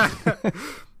podcast.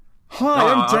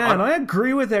 Hi, I'm Dan. I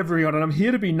agree with everyone, and I'm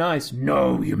here to be nice.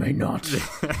 No, you may not.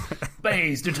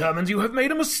 Bayes determines you have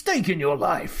made a mistake in your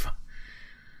life.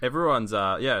 everyone's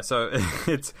so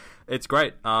it's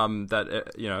great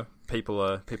that people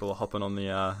are hopping on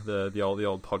the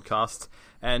old podcast,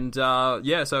 and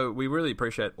so we really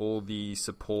appreciate all the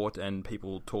support and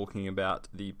people talking about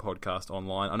the podcast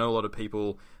online. I know a lot of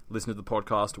people listen to the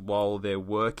podcast while they're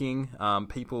working.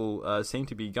 People seem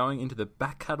to be going into the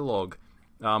back catalogue.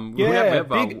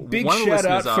 Big shout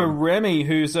out for Remy,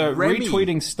 who's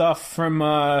retweeting stuff from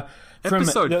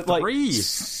episode 3.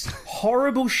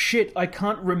 Horrible shit I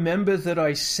can't remember that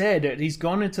I said. He's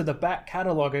gone into the back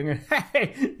catalogue and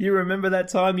hey, you remember that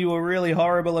time you were really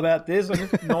horrible about this?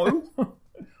 No,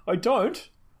 I don't.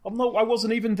 I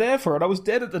wasn't even there for it. I was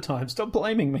dead at the time. Stop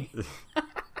blaming me.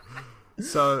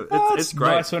 So it's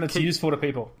great. Nice when it's useful to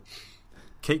people.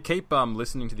 Keep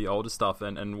listening to the older stuff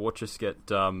and watch us get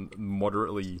listen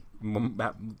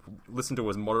to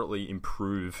us moderately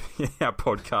improve our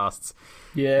podcasts,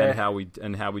 and how we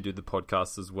do the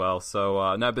podcasts as well.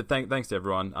 So but thanks to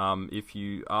everyone. If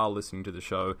you are listening to the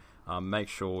show, make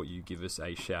sure you give us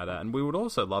a shout out, and we would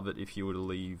also love it if you were to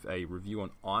leave a review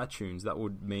on iTunes. That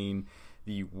would mean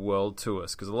the world to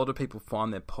us, because a lot of people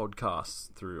find their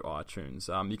podcasts through iTunes.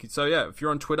 If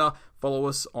you're on Twitter, follow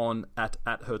us on at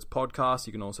Hertz Podcast.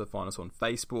 You can also find us on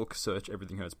Facebook, search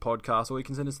Everything Hertz Podcast, or you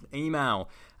can send us an email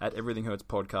at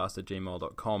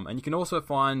everythinghertzpodcast@gmail.com. And you can also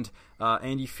find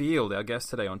Andy Field, our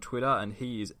guest today, on Twitter, and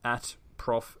he is at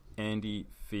Prof Andy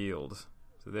Field.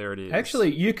 So there it is.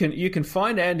 Actually, you can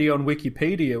find Andy on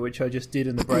Wikipedia, which I just did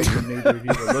in the break when neither of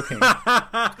you were looking.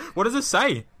 What does it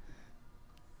say?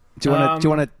 Do you want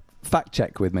to fact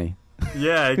check with me?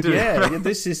 Yeah, I do. Yeah,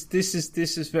 this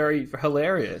is very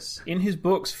hilarious. In his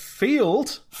books,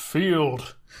 Field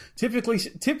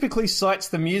typically cites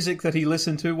the music that he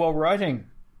listened to while writing.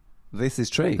 This is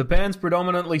true. The bands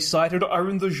predominantly cited are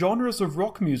in the genres of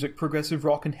rock music, progressive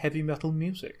rock, and heavy metal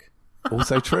music.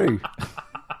 Also true.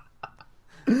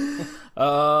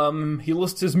 He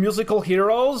lists his musical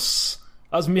heroes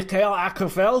as Michael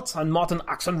Ackerfeld and Martin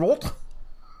Axelrod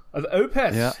of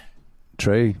Opeth. Yeah,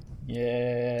 true.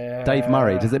 Yeah. Dave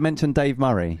Murray. Does it mention Dave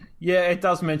Murray? Yeah, it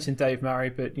does mention Dave Murray,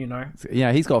 but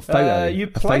Yeah, he's got a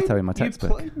photo in my textbook.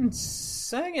 You played and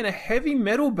sang in a heavy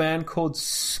metal band called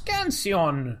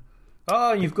Scansion.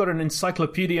 Oh, you've got an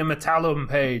Encyclopedia Metallum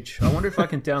page. I wonder if I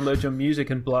can download your music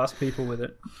and blast people with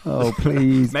it. Oh,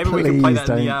 please. Maybe we can play that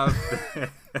in the...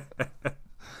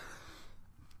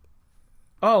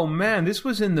 Oh, man, this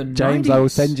was in the 90s. James, I will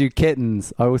send you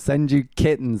kittens. I will send you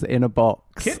kittens in a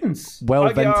box. Kittens?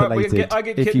 Well ventilated. I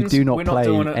get if kittens. You do not play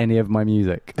any of my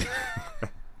music.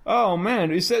 Oh, man.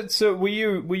 Is that so? Were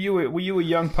you a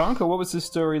young punk, or what was the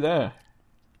story there?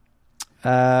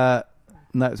 No,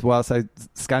 so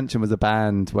Scansion was a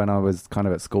band when I was kind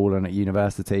of at school and at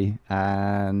university,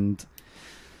 and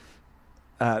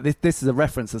this is a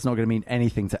reference that's not going to mean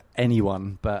anything to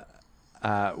anyone, but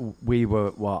I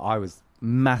was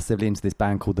massively into this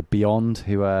band called The Beyond,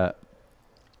 who are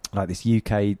like this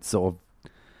UK sort of,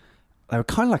 they were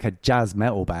kind of like a jazz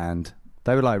metal band.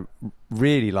 They were like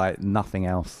really like nothing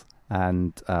else,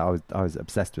 and I was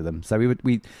obsessed with them. So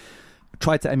we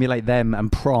tried to emulate them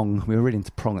and Prong. We were really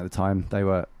into Prong at the time. They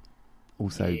were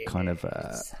also kind of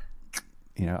I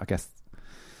guess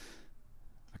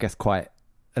quite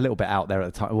a little bit out there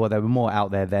at the time. Well, they were more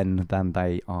out there then than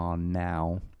they are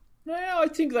now. Yeah, I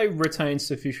think they retain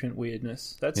sufficient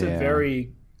weirdness. That's a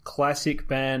very classic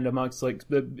band amongst like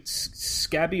the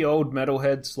scabby old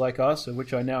metalheads like us, of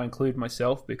which I now include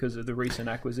myself because of the recent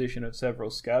acquisition of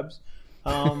several scabs.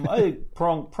 I think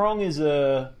Prong is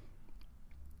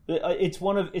it's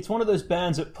one of those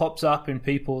bands that pops up in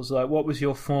people's like, what was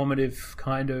your formative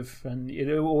kind of, and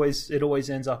it always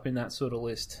ends up in that sort of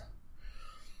list,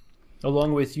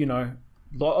 along with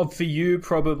for you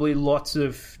probably lots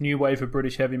of new wave of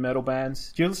British heavy metal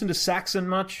bands. Do you listen to Saxon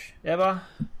much ever?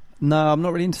 No, I'm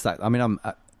not really into Saxon. I mean, I'm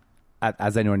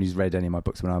as anyone who's read any of my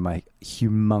books, I'm a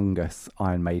humongous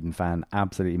Iron Maiden fan,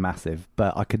 absolutely massive.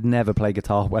 But I could never play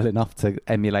guitar well enough to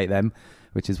emulate them,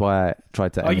 which is why I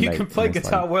tried to emulate. You can play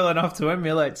guitar well enough to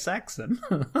emulate Saxon.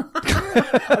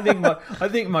 I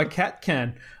think my cat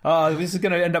can. This is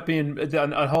going to end up being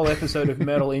a whole episode of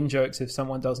metal in jokes if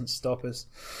someone doesn't stop us.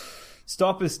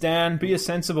 Stop us, Dan. Be a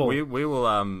sensible. We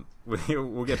will.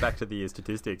 We'll get back to the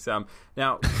statistics. Now,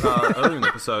 earlier in the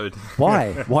episode,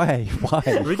 why?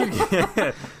 We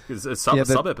can it's a sub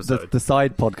episode. The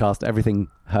side podcast, Everything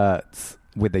Hurts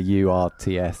with a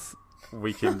URTS.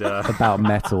 We can about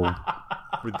metal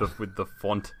with the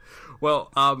font.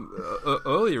 Well,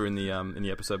 earlier in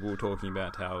the episode, we were talking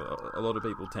about how a lot of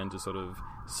people tend to sort of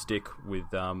stick with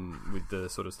the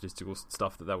sort of statistical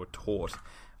stuff that they were taught.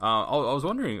 I was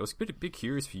wondering, I was a bit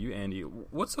curious for you, Andy.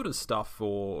 What sort of stuff,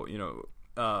 or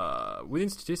within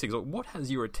statistics, what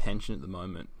has your attention at the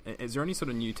moment? Is there any sort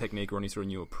of new technique or any sort of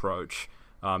new approach?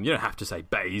 You don't have to say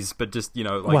Bayes, but just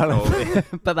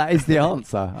but that is the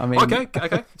answer. I mean,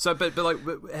 okay. So, but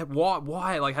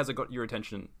why has it got your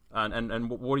attention? And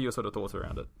what are your sort of thoughts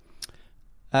around it?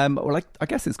 Well, I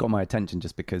guess it's got my attention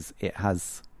just because it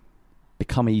has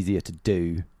become easier to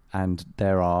do, and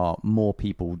there are more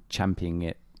people championing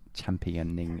it.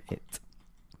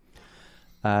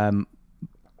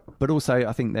 But also,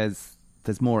 I think there's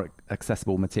more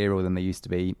accessible material than there used to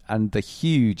be, and the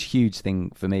huge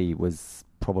thing for me was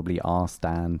probably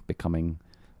RStan becoming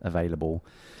available,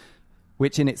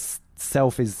 which in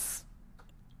itself it's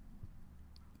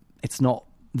not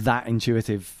that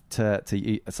intuitive to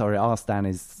use. Sorry, RStan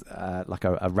is like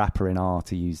a wrapper in R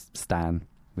to use Stan,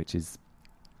 which is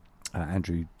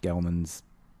Andrew Gelman's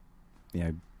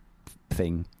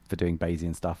thing for doing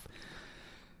Bayesian stuff.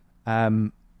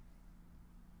 But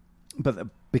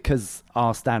because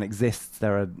RStan exists,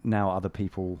 there are now other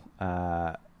people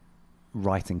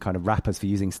writing kind of wrappers for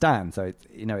using Stan. So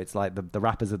it's like the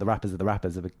wrappers of the wrappers of the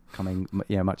wrappers are becoming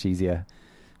much easier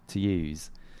to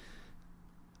use.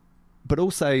 But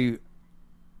also,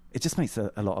 it just makes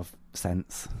a lot of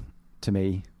sense to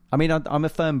me. I mean, I'm a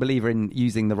firm believer in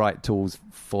using the right tools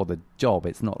for the job.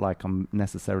 It's not like I'm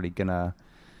necessarily gonna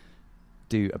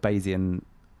do a Bayesian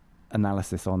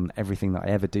analysis on everything that I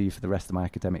ever do for the rest of my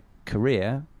academic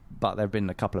career, but there have been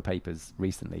a couple of papers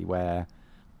recently where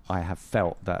I have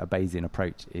felt that a Bayesian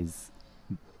approach is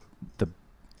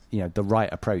the right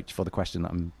approach for the question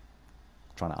that I'm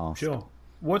trying to ask. Sure.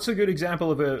 What's a good example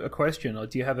of a question? Or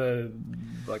do you have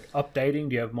updating?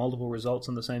 Do you have multiple results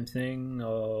on the same thing,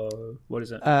 or what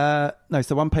is it? No.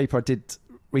 So one paper I did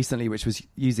recently, which was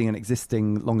using an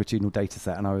existing longitudinal data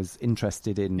set, and I was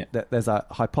interested in there's a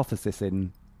hypothesis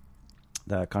in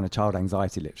the kind of child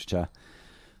anxiety literature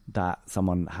that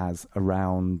someone has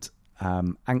around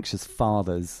anxious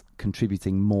fathers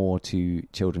contributing more to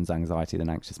children's anxiety than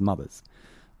anxious mothers.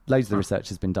 Loads of the research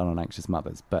has been done on anxious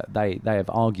mothers, but they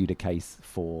have argued a case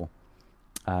for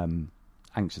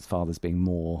anxious fathers being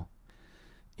more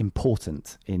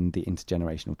important in the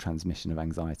intergenerational transmission of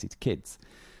anxiety to kids.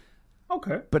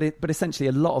 Okay. But essentially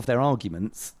a lot of their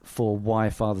arguments for why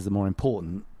fathers are more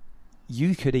important,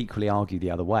 you could equally argue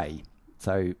the other way.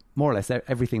 So more or less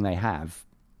everything they have,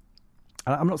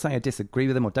 I'm not saying I disagree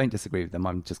with them or don't disagree with them,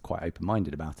 I'm just quite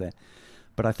open-minded about it.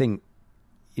 But I think,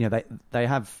 they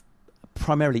have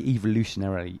primarily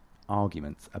evolutionary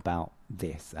arguments about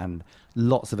this and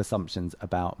lots of assumptions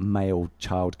about male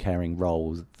child-caring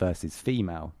roles versus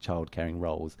female child-caring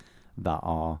roles that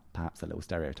are perhaps a little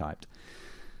stereotyped.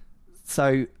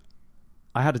 So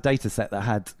I had a data set that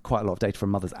had quite a lot of data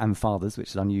from mothers and fathers, which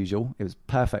is unusual. It was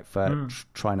perfect for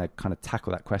trying to kind of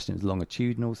tackle that question. It was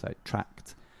longitudinal, so it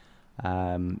tracked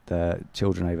the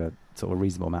children over sort of a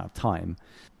reasonable amount of time.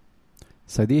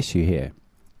 So the issue here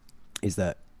is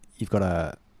that you've got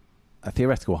a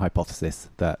theoretical hypothesis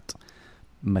that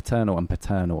maternal and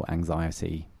paternal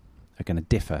anxiety are going to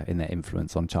differ in their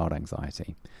influence on child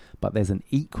anxiety. But there's an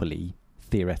equally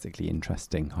theoretically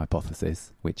interesting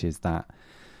hypothesis, which is that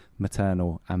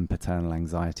maternal and paternal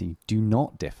anxiety do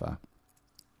not differ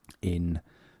in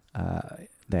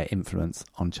their influence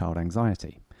on child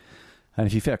anxiety. And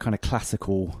if you fit a kind of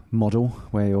classical model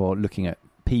where you're looking at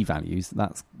p-values,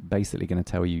 that's basically going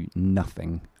to tell you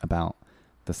nothing about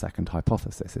the second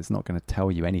hypothesis. It's not going to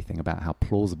tell you anything about how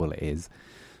plausible it is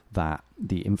that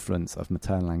the influence of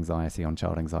maternal anxiety on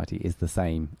child anxiety is the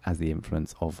same as the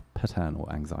influence of paternal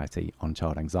anxiety on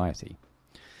child anxiety.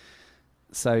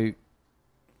 So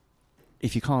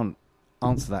if you can't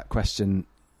answer that question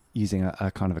using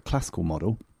a kind of a classical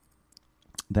model,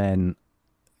 then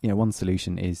one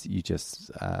solution is you just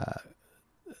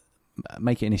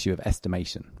make it an issue of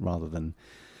estimation rather than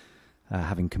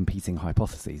having competing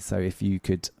hypotheses. So if you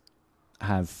could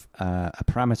have a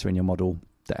parameter in your model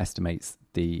that estimates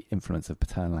the influence of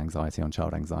paternal anxiety on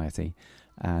child anxiety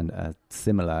and a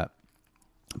similar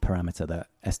parameter that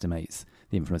estimates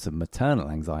the influence of maternal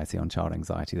anxiety on child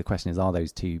anxiety, the question is, are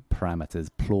those two parameters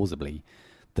plausibly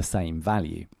the same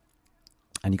value?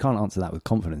 And you can't answer that with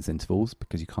confidence intervals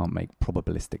because you can't make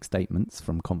probabilistic statements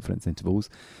from confidence intervals,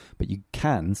 but you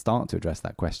can start to address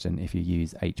that question if you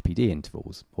use HPD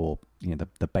intervals or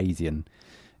the Bayesian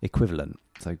equivalent,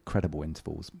 so credible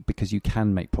intervals, because you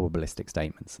can make probabilistic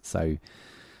statements. So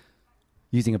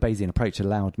using a Bayesian approach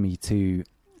allowed me to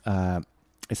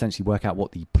essentially work out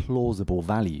what the plausible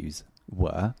values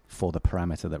were for the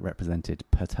parameter that represented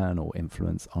paternal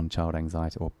influence on child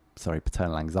anxiety,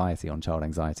 paternal anxiety on child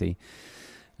anxiety,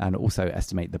 and also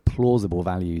estimate the plausible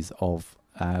values of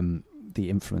the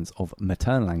influence of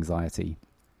maternal anxiety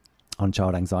on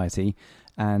child anxiety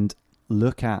and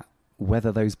look at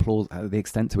whether the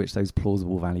extent to which those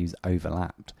plausible values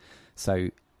overlapped. So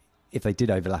if they did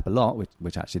overlap a lot,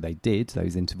 which actually they did,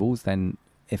 those intervals, then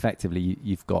effectively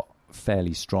you've got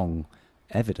fairly strong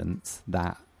evidence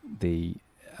that the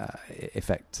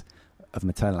effect of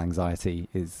maternal anxiety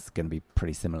is going to be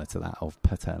pretty similar to that of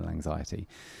paternal anxiety.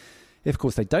 If, of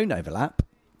course, they don't overlap,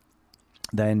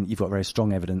 then you've got very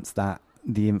strong evidence that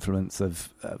the influence of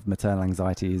maternal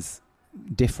anxiety is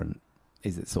different,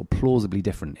 is it sort of plausibly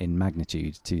different in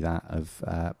magnitude to that of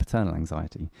paternal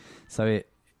anxiety. So it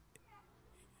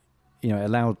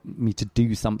allowed me to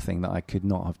do something that I could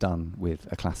not have done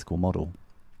with a classical model.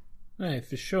 Hey,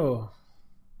 for sure.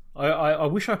 I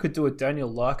wish I could do a Daniel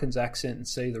Larkins accent and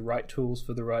say the right tools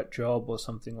for the right job or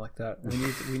something like that.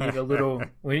 We need a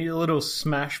little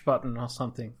smash button or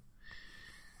something.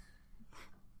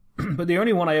 But the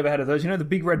only one I ever had of those, the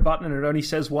big red button and it only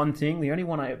says one thing. The only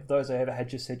one of those I ever had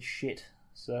just said shit.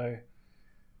 So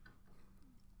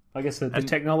I guess the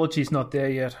technology's not there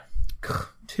yet.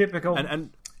 Typical.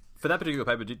 And for that particular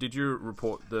paper, did you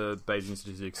report the Bayesian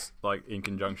statistics like in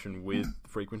conjunction with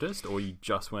Frequentist, or you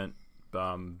just went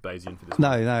Bayesian for this?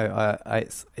 No,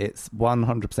 it's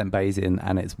 100% Bayesian,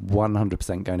 and it's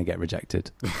 100% going to get rejected.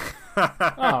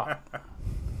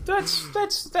 That's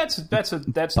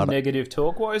negative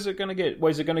talk. Why is it going to get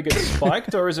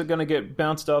spiked, or is it going to get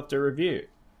bounced after review?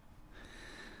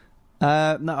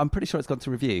 No, I'm pretty sure it's gone to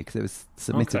review because it was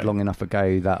submitted long enough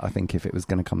ago that I think if it was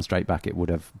going to come straight back, it would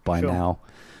have by now.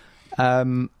 I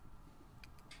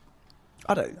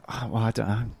don't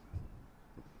know.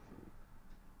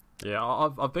 Yeah,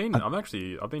 I've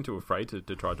been too afraid to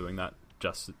try doing that.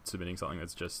 Just submitting something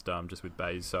that's just with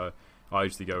Bayes. So I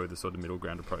usually go with the sort of middle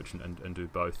ground approach and do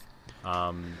both.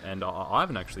 And I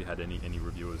haven't actually had any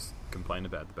reviewers complain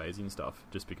about the Bayesian stuff,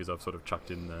 just because I've sort of chucked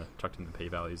in the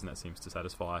p-values, and that seems to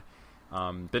satisfy.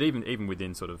 But even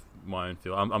within sort of my own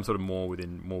field, I'm sort of more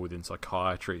within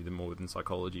psychiatry than more within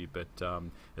psychology. But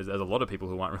there's a lot of people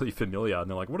who aren't really familiar, and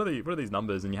they're like, "What are these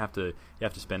numbers?" And you have to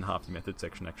spend half the method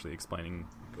section actually explaining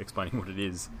what it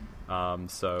is. I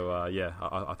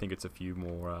think it's a few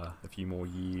more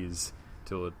years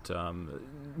till it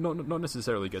not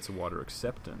necessarily gets a wider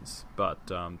acceptance, but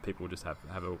people just have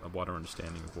a wider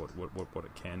understanding of what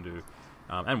it can do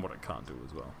and what it can't do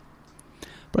as well.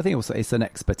 But I think also it's an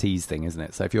expertise thing, isn't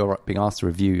it? So if you're being asked to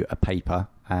review a paper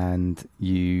and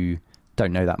you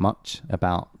don't know that much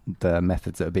about the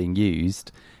methods that are being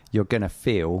used, you're going to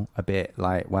feel a bit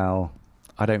like, well,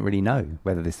 I don't really know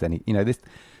whether this this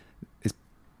is.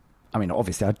 I mean,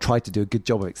 obviously, I tried to do a good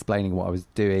job of explaining what I was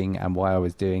doing and why I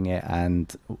was doing it,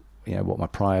 and what my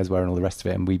priors were and all the rest of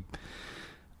it. And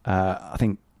I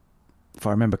think, if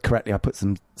I remember correctly, I put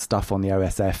some stuff on the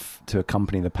OSF to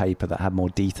accompany the paper that had more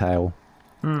detail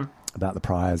about the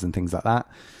priors and things like that.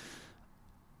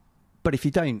 But if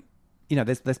you don't,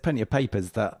 there's plenty of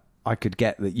papers that I could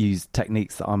get that use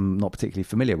techniques that I'm not particularly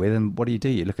familiar with, and what do?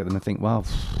 You look at them and think, well,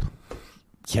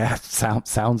 yeah,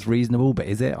 sounds reasonable, but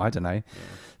is it? I don't know. Yeah.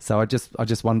 So I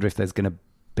just wonder if there's going to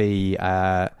be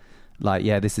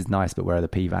this is nice, but where are the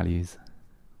p-values?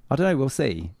 I don't know. We'll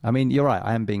see. I mean, you're right.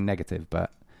 I am being negative,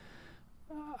 but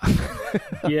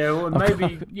yeah, well,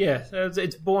 maybe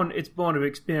it's born of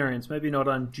experience. Maybe not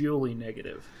unduly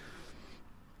negative.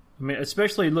 I mean,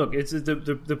 especially look, it's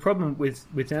the problem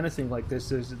with anything like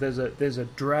this is there's a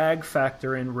drag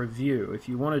factor in review. If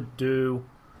you want to do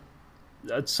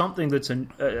something that's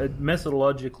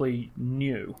methodologically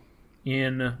new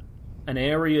in an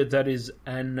area that is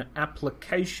an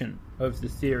application of the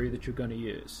theory that you're going to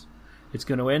use, it's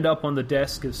going to end up on the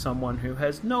desk of someone who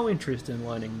has no interest in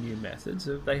learning new methods.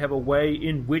 They have a way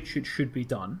in which it should be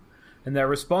done, and their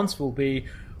response will be,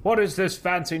 "What is this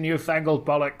fancy newfangled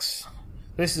bollocks?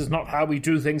 This is not how we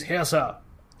do things here, sir."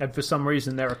 And for some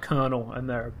reason, they're a colonel, and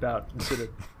they're about sort of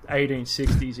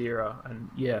 1860s era, and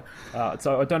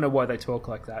so I don't know why they talk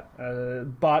like that.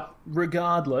 But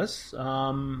regardless,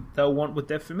 they'll want what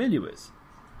they're familiar with,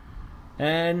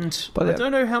 and I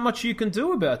don't know how much you can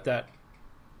do about that.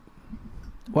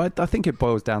 Well, I think it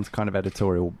boils down to kind of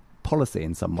editorial policy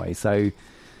in some way. So,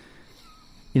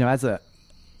 as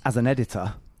an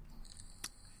editor,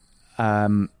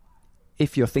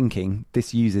 if you're thinking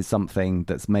this uses something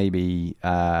that's maybe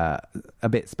a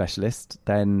bit specialist,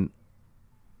 then,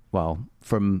 well,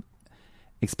 from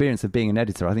experience of being an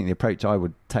editor, I think the approach I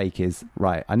would take is,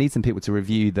 right, I need some people to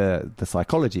review the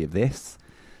psychology of this.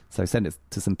 So send it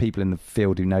to some people in the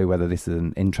field who know whether this is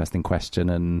an interesting question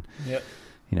and... Yep.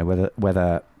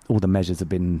 Whether all the measures have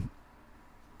been,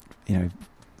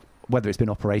 whether it's been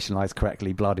operationalized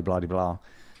correctly, blah, blah, blah, blah.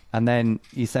 and then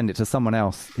you send it to someone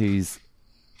else who's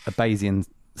a Bayesian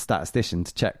statistician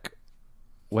to check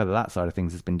whether that side of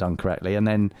things has been done correctly, and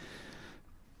then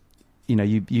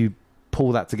you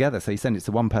pull that together. So you send it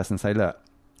to one person and say, look,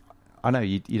 I know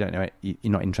you don't know it,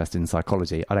 you're not interested in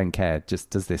psychology, I don't care, just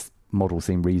does this model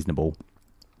seem reasonable,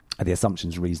 are the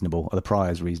assumptions reasonable, are the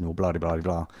priors reasonable, blah blah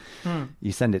blah blah.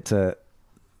 You send it to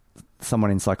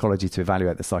someone in psychology to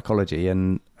evaluate the psychology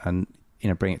and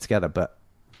bring it together. But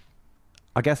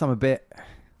I guess I'm a bit,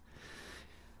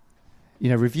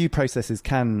 review processes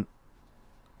can,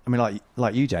 I mean,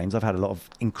 like you, James, I've had a lot of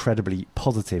incredibly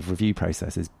positive review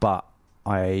processes, but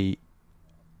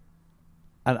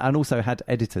and also had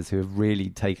editors who have really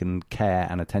taken care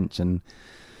and attention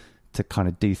to kind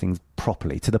of do things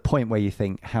properly, to the point where you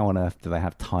think, how on earth do they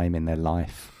have time in their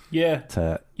life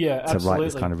to write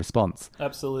this kind of response?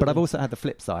 Absolutely. But I've also had the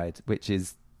flip side, which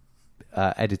is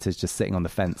editors just sitting on the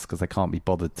fence because they can't be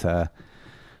bothered to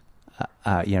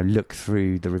look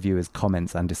through the reviewers'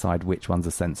 comments and decide which ones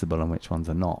are sensible and which ones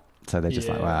are not. So they're just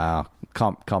like, well,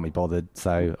 can't be bothered,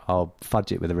 so I'll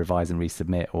fudge it with a revise and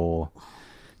resubmit, or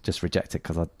just reject it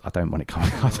because I don't want it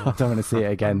coming. I don't want to see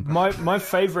it again. My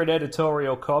favourite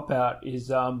editorial cop-out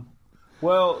is,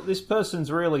 well, this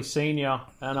person's really senior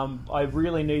and I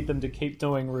really need them to keep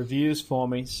doing reviews for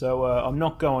me, so I'm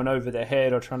not going over their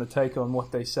head or trying to take on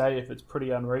what they say. If it's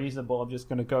pretty unreasonable, I'm just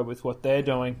going to go with what they're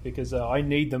doing because I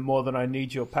need them more than I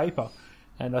need your paper.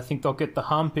 And I think they'll get the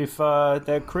hump if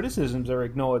their criticisms are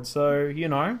ignored. So,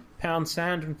 pound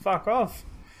sand and fuck off.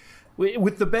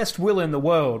 With the best will in the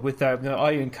world, with that,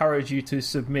 I encourage you to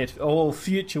submit all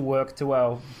future work to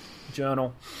our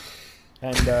journal.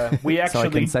 And we actually... so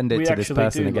I can send it to this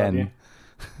person again.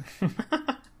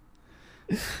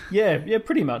 Yeah,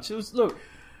 pretty much. It was, look,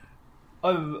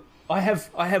 I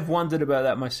have wondered about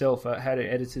that myself, how do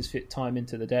editors fit time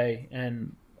into the day,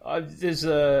 and there's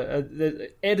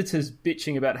the editors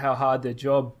bitching about how hard their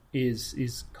job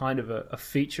is kind of a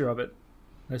feature of it,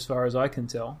 as far as I can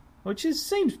tell, which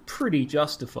seems pretty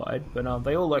justified. But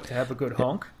they all like to have a good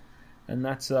honk, and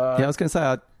that's I was going to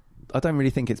say I don't really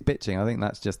think it's bitching. I think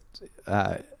that's just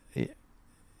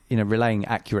relaying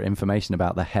accurate information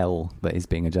about the hell that is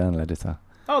being a journal editor.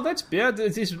 Oh, this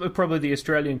is probably the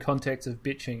Australian context of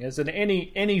bitching, as in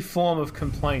any form of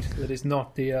complaint that is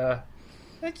not the.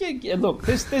 Look,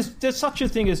 there's such a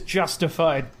thing as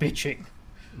justified bitching.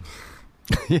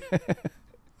 Yeah.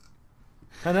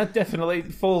 And that definitely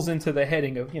falls into the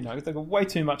heading of, they've got way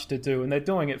too much to do and they're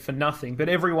doing it for nothing. But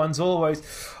everyone's always,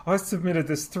 I submitted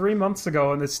this 3 months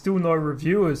ago and there's still no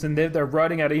reviewers, and they're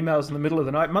writing out emails in the middle of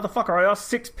the night. Motherfucker, I asked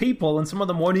 6 people and some of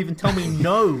them won't even tell me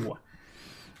no.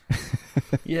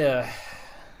 Yeah.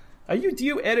 Do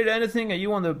you edit anything? Are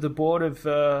you on the board of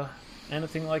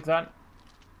anything like that?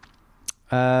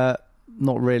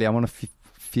 Not really. I'm on a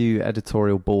few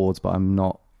editorial boards, but I'm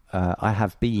not. I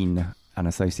have been an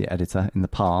associate editor in the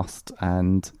past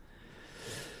and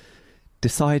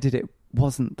decided it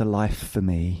wasn't the life for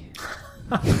me.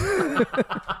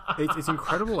 It's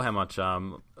incredible how much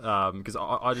because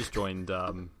I just joined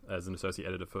as an associate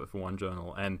editor for one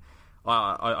journal, and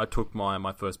I took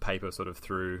my first paper sort of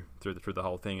through the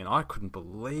whole thing, and I couldn't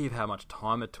believe how much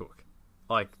time it took.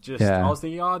 I was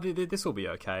thinking, this will be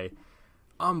okay.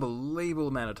 Unbelievable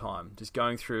amount of time just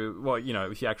going through. Well,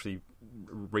 if you're actually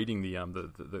reading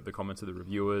the comments of the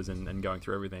reviewers and going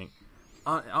through everything,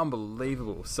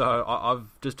 unbelievable. So I've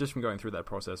just from going through that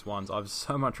process once, I've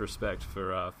so much respect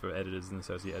for editors and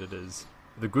associate editors,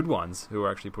 the good ones who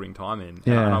are actually putting time in.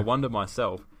 Yeah. And I wonder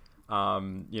myself, how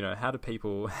do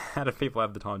people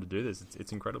have the time to do this?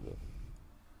 It's incredible.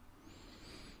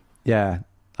 Yeah,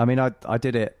 I mean, I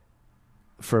did it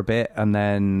for a bit, and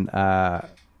then I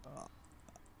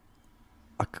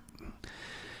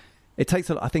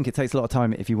think it takes a lot of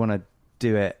time if you want to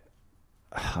do it.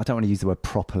 I don't want to use the word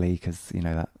properly because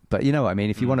that, but you know what I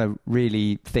mean. If you want to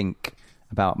really think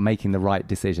about making the right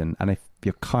decision, and if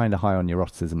you're kind of high on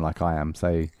neuroticism like I am,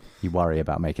 so you worry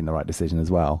about making the right decision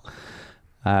as well,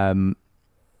 that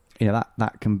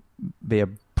can be a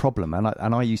problem.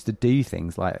 And I used to do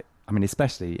things like, I mean,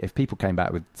 especially if people came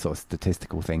back with sort of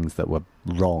statistical things that were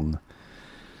wrong,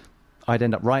 I'd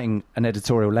end up writing an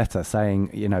editorial letter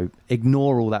saying,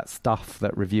 ignore all that stuff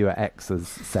that reviewer X has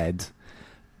said.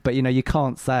 But, you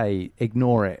can't say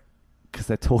ignore it because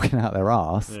they're talking out their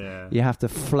arse. Yeah. You have to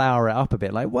flower it up a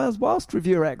bit. Like, whilst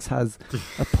reviewer X has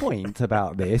a point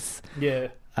about this. Yeah.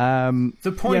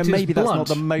 The point is maybe blunt, that's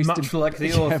not the most much like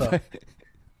the author.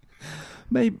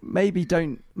 Maybe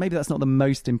that's not the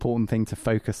most important thing to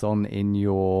focus on in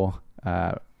your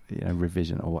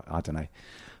revision, or I don't know.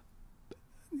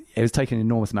 It was taking an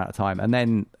enormous amount of time, and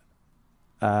then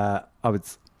I would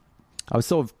I was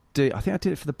sort of I think I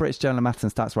did it for the British Journal of Maths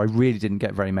and Stats, where I really didn't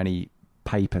get very many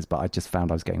papers, but I just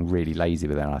found I was getting really lazy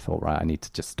with it, and I thought, right, I need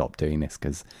to just stop doing this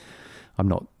because I'm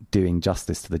not doing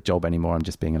justice to the job anymore. I'm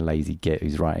just being a lazy git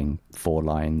who's writing 4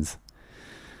 lines,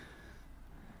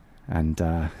 and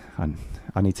I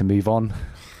need to move on.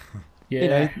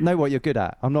 Yeah, know what you're good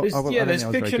at. I'm not. There's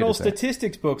fictional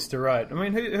statistics books to write. I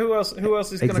mean, who else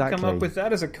is going to come up with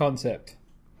that as a concept?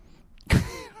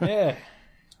 Yeah.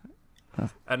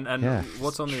 And yeah,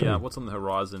 what's on the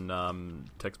horizon,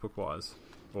 textbook wise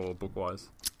or book wise?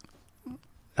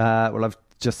 Well,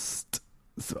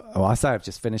 I say I've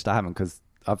just finished. I haven't, because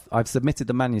I've submitted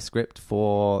the manuscript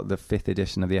for the 5th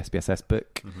edition of the SPSS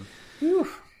book.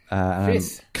 Mm-hmm. I'm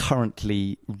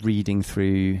currently reading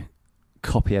through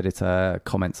copy editor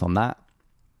comments on that,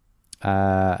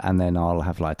 and then I'll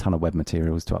have like a ton of web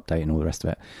materials to update and all the rest of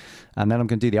it, and then I'm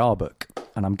going to do the R book,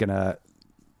 and I'm going to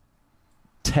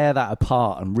tear that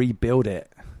apart and rebuild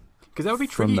it, because that would be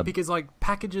tricky, because like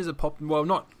packages are popping, well,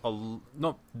 not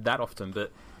that often,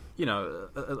 but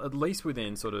at least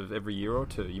within sort of every year or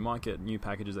two you might get new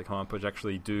packages that come up which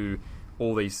actually do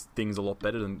all these things a lot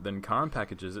better than current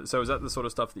packages. So is that the sort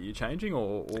of stuff that you're changing,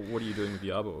 or what are you doing with the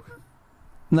R book?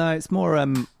 No, it's more. I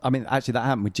mean, actually, that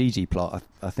happened with ggplot.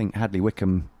 I think Hadley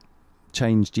Wickham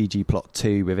changed ggplot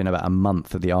 2 within about a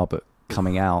month of the R book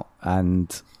coming out,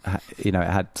 and it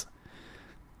had.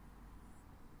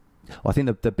 Well, I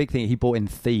think the big thing, he brought in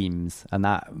themes, and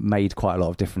that made quite a lot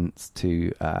of difference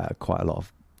to quite a lot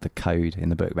of the code in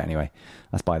the book. But anyway,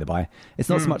 that's by the by. It's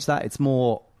not so much that; it's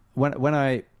more when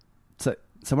I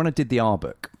did the R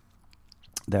book,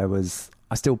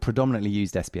 I still predominantly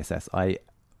used SPSS. I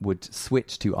would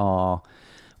switch to R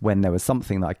when there was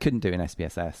something that I couldn't do in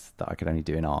SPSS that I could only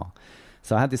do in R.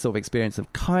 So I had this sort of experience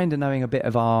of kind of knowing a bit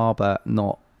of R, but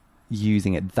not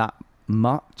using it that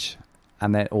much,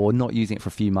 or not using it for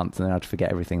a few months, and then I'd forget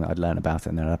everything that I'd learned about it,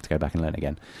 and then I'd have to go back and learn it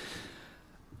again.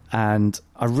 And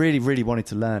I really, really wanted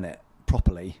to learn it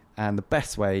properly, and the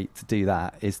best way to do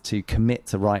that is to commit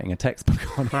to writing a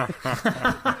textbook on it.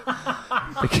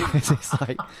 Because it's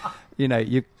like,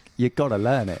 you've got to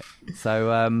learn it. So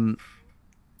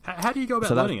how do you go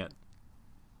about learning it?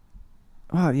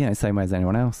 Well, same way as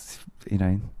anyone else.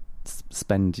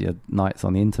 Spend your nights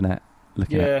on the internet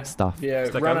looking at stuff. Yeah,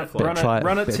 run it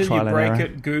till you break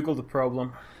it. Google the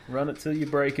problem. Run it till you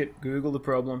break it. Google the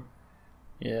problem.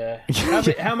 Yeah.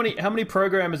 How many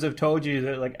programmers have told you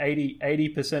that like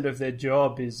 80% of their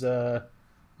job is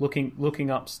looking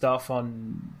up stuff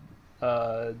on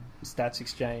Stats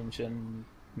Exchange and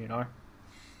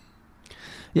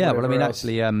Yeah, well, I mean,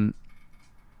 actually, one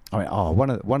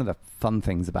of the fun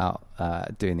things about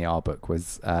doing the R book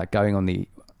was going on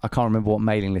I can't remember what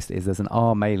mailing list it is. There's an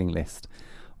R mailing list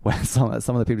where some of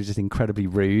the people are just incredibly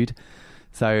rude.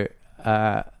 So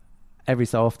every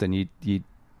so often you'd be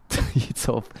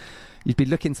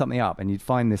looking something up, and you'd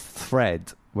find this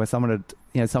thread where someone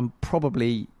had, some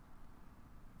probably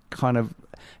kind of,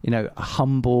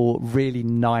 humble, really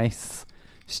nice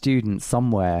student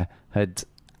somewhere had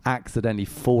accidentally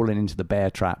fallen into the bear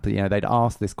trap. They'd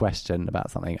asked this question about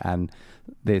something, and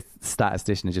the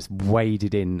statistician had just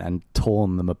waded in and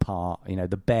torn them apart.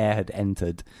 The bear had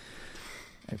entered.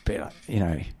 It'd be like,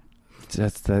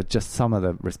 just some of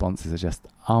the responses are just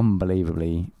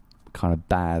unbelievably kind of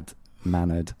bad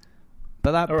mannered.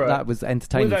 But that was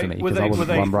entertaining for me, because I wasn't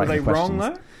the one writing the questions. Wrong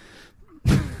though?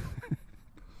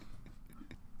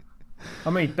 I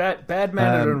mean, bad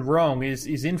mannered and wrong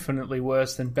is infinitely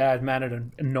worse than bad mannered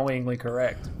and annoyingly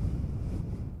correct.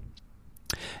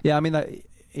 Yeah, I mean, they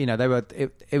were.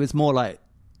 It was more like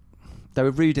they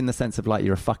were rude in the sense of like,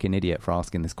 you're a fucking idiot for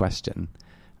asking this question,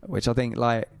 which I think,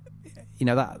 like,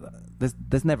 that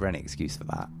there's never any excuse for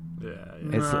that. Yeah.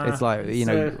 It's like,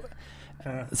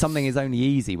 something is only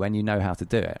easy when you know how to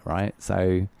do it, right?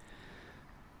 So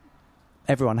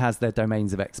everyone has their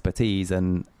domains of expertise,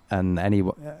 and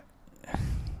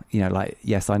like,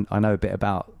 yes, I know a bit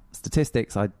about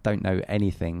statistics. I don't know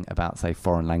anything about, say,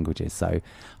 foreign languages. So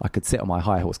I could sit on my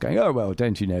high horse going, oh, well,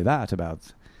 don't you know that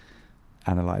about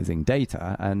analysing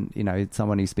data? And,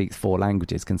 someone who speaks 4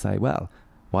 languages can say, well,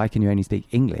 why can you only speak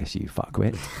English, you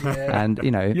fuckwit? Yeah. And,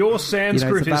 your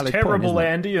Sanskrit is terrible, point,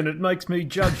 Andy, and it makes me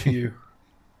judge you.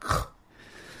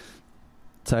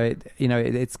 So,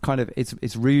 it's kind of,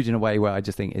 it's rude in a way where I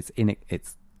just think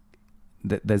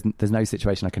there's no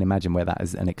situation I can imagine where that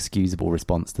is an excusable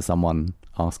response to someone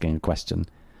asking a question.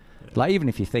 Yeah. Like, even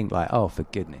if you think like, oh, for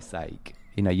goodness sake,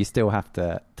 you still have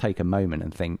to take a moment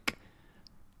and think,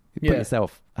 put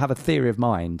yourself, have a theory of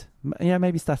mind.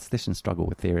 Maybe statisticians struggle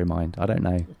with theory of mind. I don't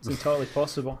know. It's entirely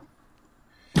possible.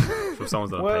 Sure,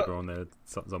 someone's done a paper on there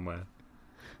somewhere.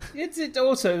 It's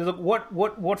also, look,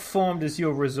 what form does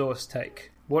your resource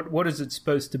take? What is it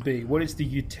supposed to be? What is the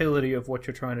utility of what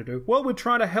you're trying to do? Well, we're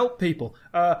trying to help people.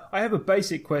 I have a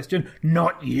basic question.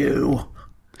 Not you.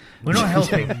 We're not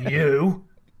helping you.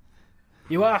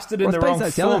 You asked it in the wrong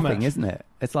that's format. the other thing, isn't it?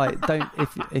 It's like,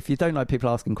 if you don't like people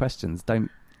asking questions, don't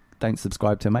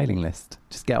subscribe to a mailing list.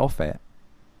 Just get off it.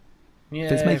 Yeah,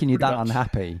 if it's making you that much.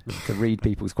 unhappy to read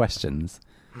people's questions,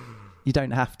 you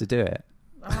don't have to do it.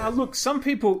 Look, some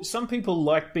people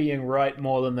like being right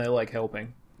more than they like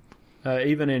helping.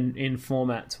 Even in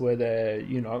formats where they're,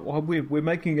 we're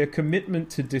making a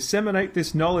commitment to disseminate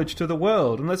this knowledge to the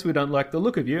world, unless we don't like the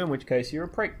look of you, in which case you're a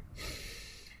prick.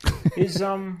 That's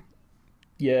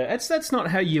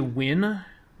not how you win.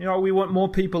 We want more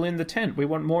people in the tent. We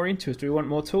want more interest. We want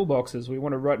more toolboxes. We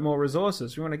want to write more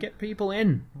resources. We want to get people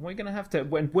in. We're going to have to...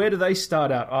 Where do they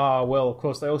start out? Well, of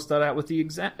course, they all start out with the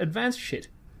advanced shit.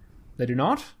 They do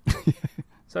not.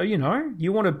 So, you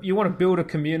want to build a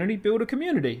community, build a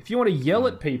community. If you want to yell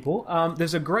at people,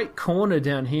 there's a great corner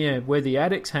down here where the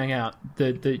addicts hang out.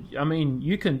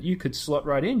 You could slot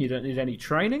right in. You don't need any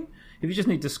training. If you just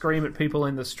need to scream at people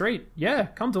in the street,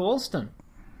 come to Alston.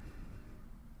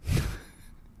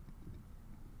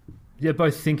 You're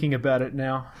both thinking about it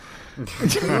now.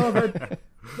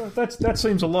 That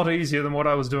seems a lot easier than what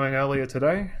I was doing earlier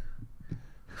today.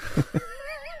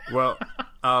 Well,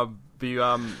 we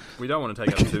don't want to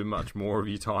take up too much more of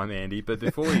your time, Andy. But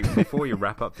before you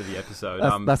wrap up for the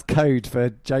episode, that's code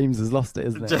for James has lost it,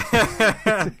 isn't it? I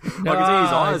can see his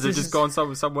eyes have just gone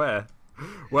somewhere.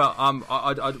 Well,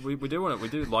 we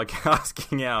do like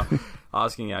asking our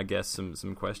guests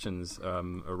some questions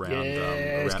around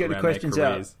let's get the around questions their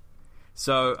out. careers.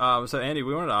 So Andy,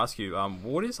 we wanted to ask you,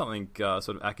 what is something sort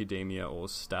of academia or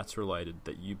stats related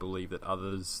that you believe that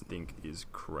others think is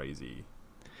crazy?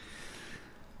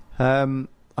 I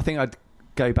think I'd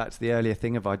go back to the earlier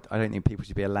thing of I don't think people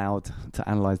should be allowed to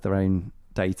analyse their own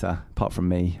data, apart from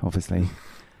me, obviously.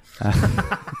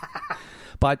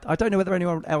 But I don't know whether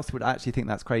anyone else would actually think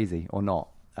that's crazy or not.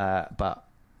 But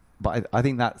I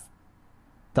think that's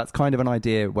kind of an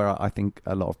idea where I think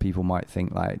a lot of people might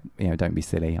think, like, don't be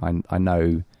silly. I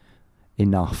know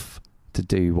enough to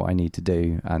do what I need to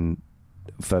do, and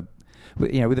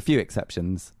with a few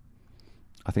exceptions,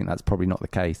 I think that's probably not the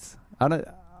case. I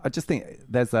just think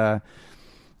there's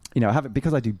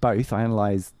because I do both. I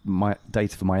analyse my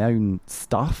data for my own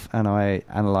stuff, and I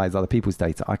analyse other people's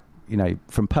data.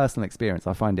 From personal experience,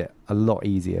 I find it a lot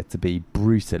easier to be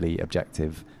brutally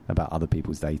objective about other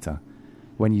people's data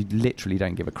when you literally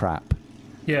don't give a crap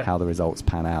how the results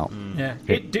pan out. Yeah,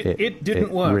 it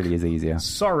didn't work. It really is easier.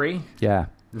 Sorry. Yeah.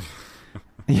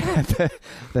 Yeah,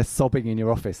 they're sobbing in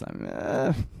your office.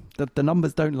 Like, the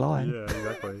numbers don't lie. Yeah,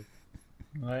 exactly.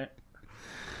 Right.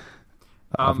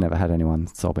 I've never had anyone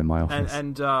sob in my office.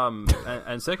 And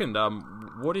second,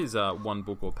 what is one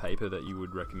book or paper that you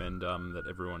would recommend that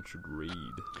everyone should read?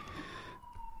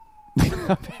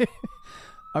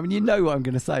 I mean, you know what I'm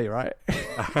going to say, right?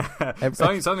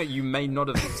 something that you may not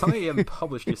have, something you haven't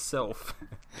published yourself.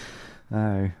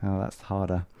 Oh, that's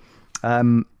harder.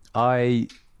 I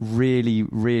really,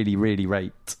 really, really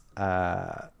rate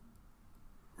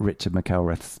Richard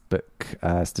McElrath's book,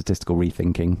 Statistical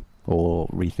Rethinking, or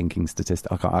Rethinking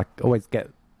Statistics. I always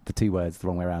get the two words the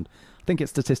wrong way around. I think it's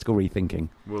Statistical Rethinking.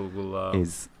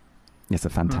 It's a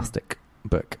fantastic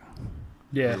book.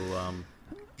 Yeah.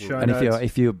 And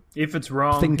if it's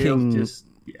wrong, thinking, he'll just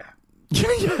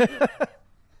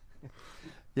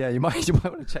yeah, you might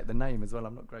want to check the name as well.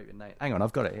 I'm not great with names. Hang on,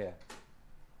 I've got it here.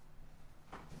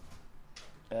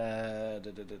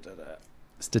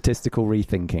 Statistical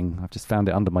Rethinking. I've just found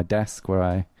it under my desk where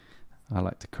I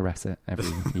like to caress it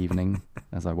every evening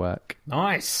as I work.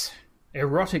 Nice.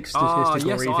 Erotic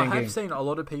statistical rethinking. I have seen a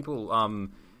lot of people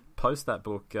post that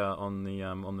book on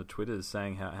the Twitters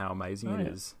saying how amazing it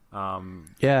is.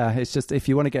 Yeah, it's just if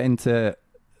you want to get into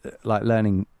like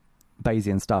learning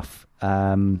Bayesian stuff,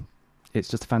 it's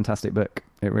just a fantastic book.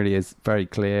 It really is very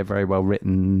clear, very well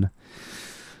written,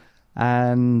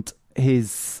 and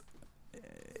he's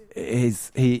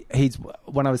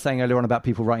when I was saying earlier on about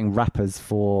people writing wrappers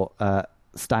for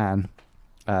Stan,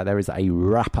 there is a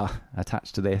wrapper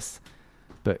attached to this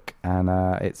book, and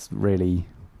it's really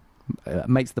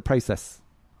makes the process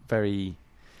very,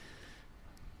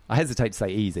 I hesitate to say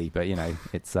easy, but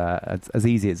it's as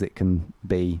easy as it can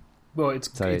be. Well, it's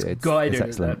guided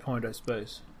at that point, I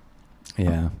suppose.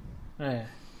 Yeah.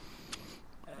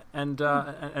 And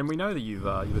we know that you've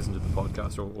listened to the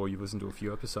podcast or you've listened to a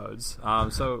few episodes.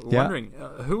 So wondering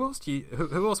who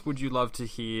else would you love to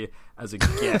hear as a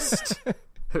guest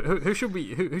Who should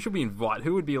we invite?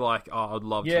 Who would be like, oh, I'd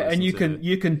love to. Yeah, and you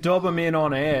can dob them in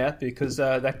on air because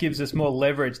that gives us more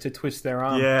leverage to twist their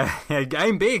arm. Yeah,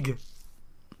 game big.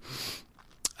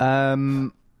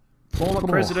 Former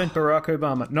President Barack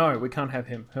Obama. No, we can't have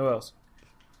him. Who else?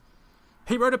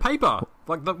 He wrote a paper,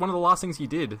 like one of the last things he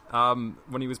did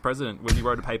when he was president, when he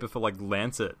wrote a paper for like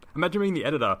Lancet. Imagine being the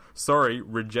editor. Sorry,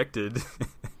 rejected.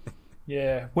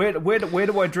 Yeah, where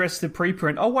do I address the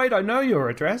preprint? Oh wait, I know your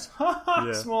address.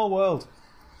 Yeah. Small world.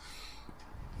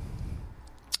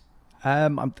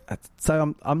 I'm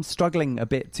struggling a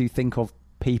bit to think of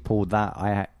people that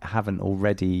I haven't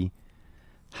already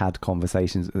had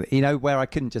conversations with. Where I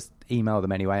couldn't just email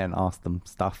them anyway and ask them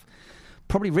stuff.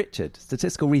 Probably Richard,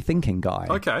 statistical rethinking guy.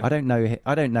 Okay, I don't know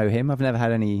him. I've never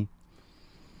had any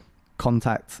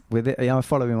contact with it. I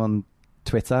follow him on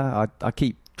Twitter. I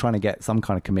keep trying to get some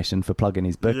kind of commission for plugging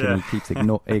his book, and he keeps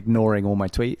ignoring all my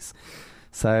tweets.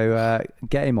 So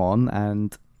get him on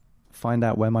and find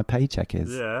out where my paycheck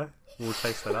is. Yeah, we'll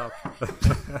chase that up.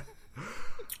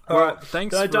 All right,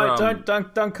 thanks.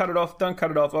 Don't cut it off. Don't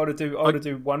cut it off. I want to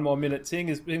do 1 more minute.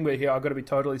 Seeing we're here, I've got to be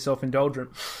totally self-indulgent.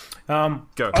 Go. I'm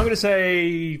going to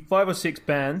say 5 or 6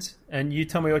 bands, and you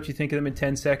tell me what you think of them in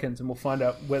 10 seconds, and we'll find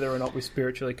out whether or not we're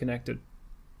spiritually connected.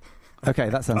 Okay,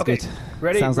 that sounds good.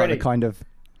 Ready? Sounds like the kind of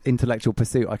intellectual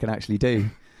pursuit I can actually do.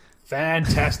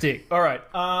 Fantastic. All right.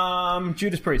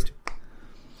 Judas Priest.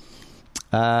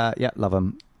 Yeah, love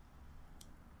them.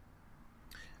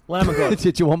 Lamb of God.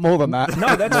 Did you want more than that?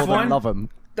 No, that's more fine. Than love them.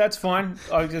 That's fine.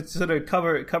 I'll just sort of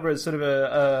cover as sort of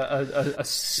a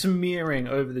smearing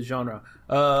over the genre.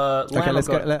 Okay, let's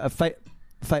go.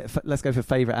 Let's go for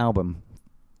favourite album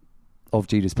of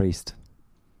Judas Priest.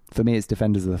 For me, it's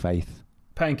Defenders of the Faith.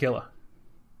 Painkiller.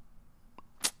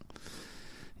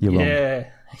 You're wrong.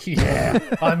 Yeah.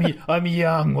 I'm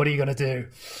young. What are you gonna do?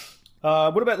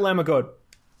 What about Lamb of God?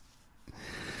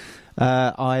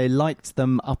 I liked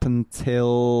them up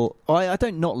until... I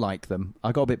don't not like them.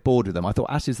 I got a bit bored with them. I thought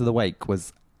Ashes of the Wake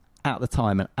was, at the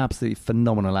time, an absolutely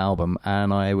phenomenal album,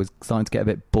 and I was starting to get a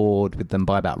bit bored with them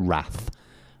by about Wrath.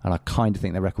 And I kind of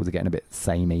think their records are getting a bit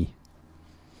samey.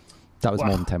 That was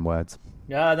more than 10 words.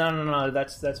 Yeah, no.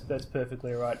 That's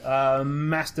perfectly right.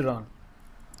 Mastodon.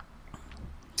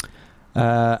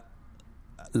 Love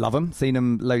them. Seen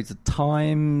them loads of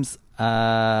times.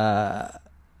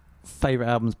 Favourite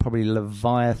albums probably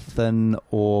Leviathan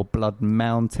or Blood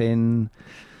Mountain.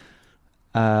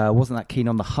 Wasn't that keen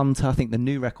on The Hunter. I think the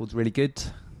new record's really good.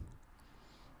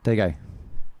 There you go.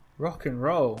 Rock and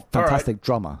roll. Fantastic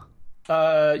drummer.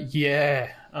 Yeah.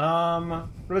 What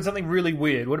about something really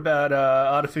weird? What about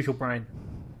Artificial Brain?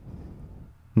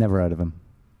 Never heard of him.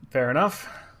 Fair enough.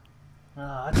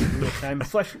 That's a real shame.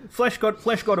 Flesh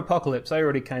God Apocalypse. They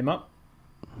already came up.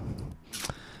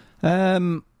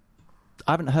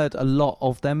 I haven't heard a lot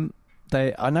of them.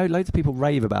 I know loads of people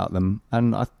rave about them,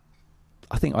 and I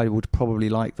think I would probably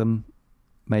like them.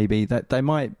 Maybe they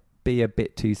might be a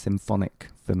bit too symphonic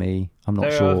for me. I'm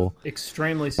not sure.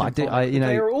 Extremely symphonic. But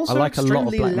they are also I like a lot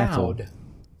of black metal.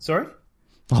 Sorry?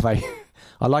 Are they?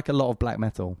 I like a lot of black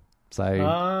metal. So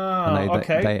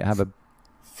okay. They have a.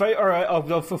 All right,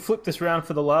 I'll flip this round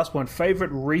for the last one. Favorite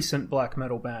recent black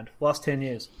metal band, last 10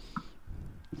 years.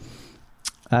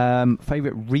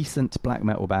 Favorite recent black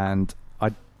metal band.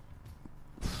 I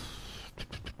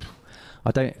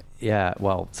don't. Yeah.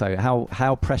 Well, so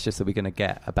how precious are we going to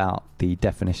get about the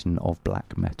definition of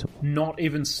black metal? Not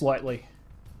even slightly.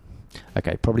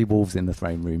 Okay, probably Wolves in the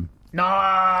Throne Room.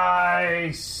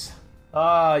 Nice.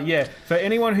 Yeah. For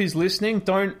anyone who's listening,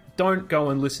 don't go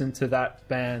and listen to that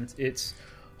band. It's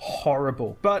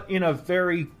horrible, but in a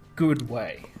very good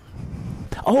way.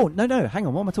 Oh, no, hang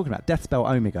on, what am I talking about? Deathspell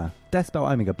Omega.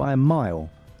 Deathspell Omega by a mile.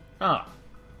 That's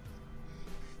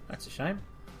a shame.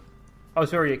 I was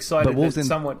very excited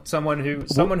that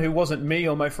someone who wasn't me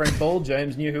or my friend Ball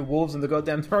James knew who Wolves in the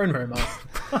goddamn Throne Room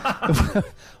are.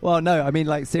 Well, no, I mean,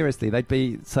 like, seriously, they'd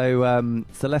be... So,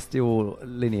 Celestial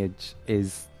Lineage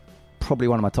is probably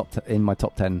one of my top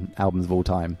 10 albums of all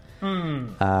time.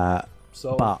 But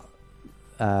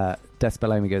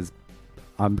Deathspell Omega's...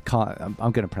 I'm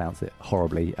going to pronounce it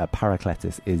horribly.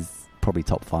 Paracletus is probably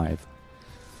top 5.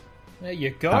 There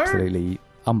you go. Absolutely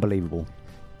unbelievable.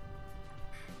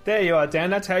 There you are,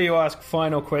 Dan. That's how you ask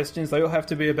final questions. They all have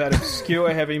to be about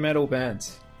obscure heavy metal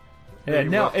bands. Yeah,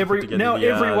 now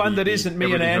everyone that isn't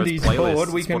me and Andy's board,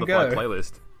 we can go.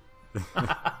 Playlist.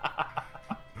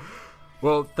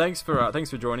 Well, thanks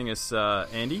for joining us,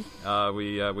 Andy.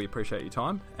 We appreciate your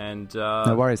time, and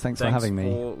no worries. Thanks for having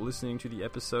me. For listening to the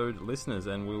episode, listeners,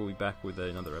 and we will be back with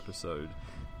another episode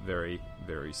very,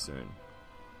 very soon.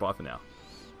 Bye for now.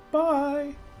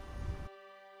 Bye.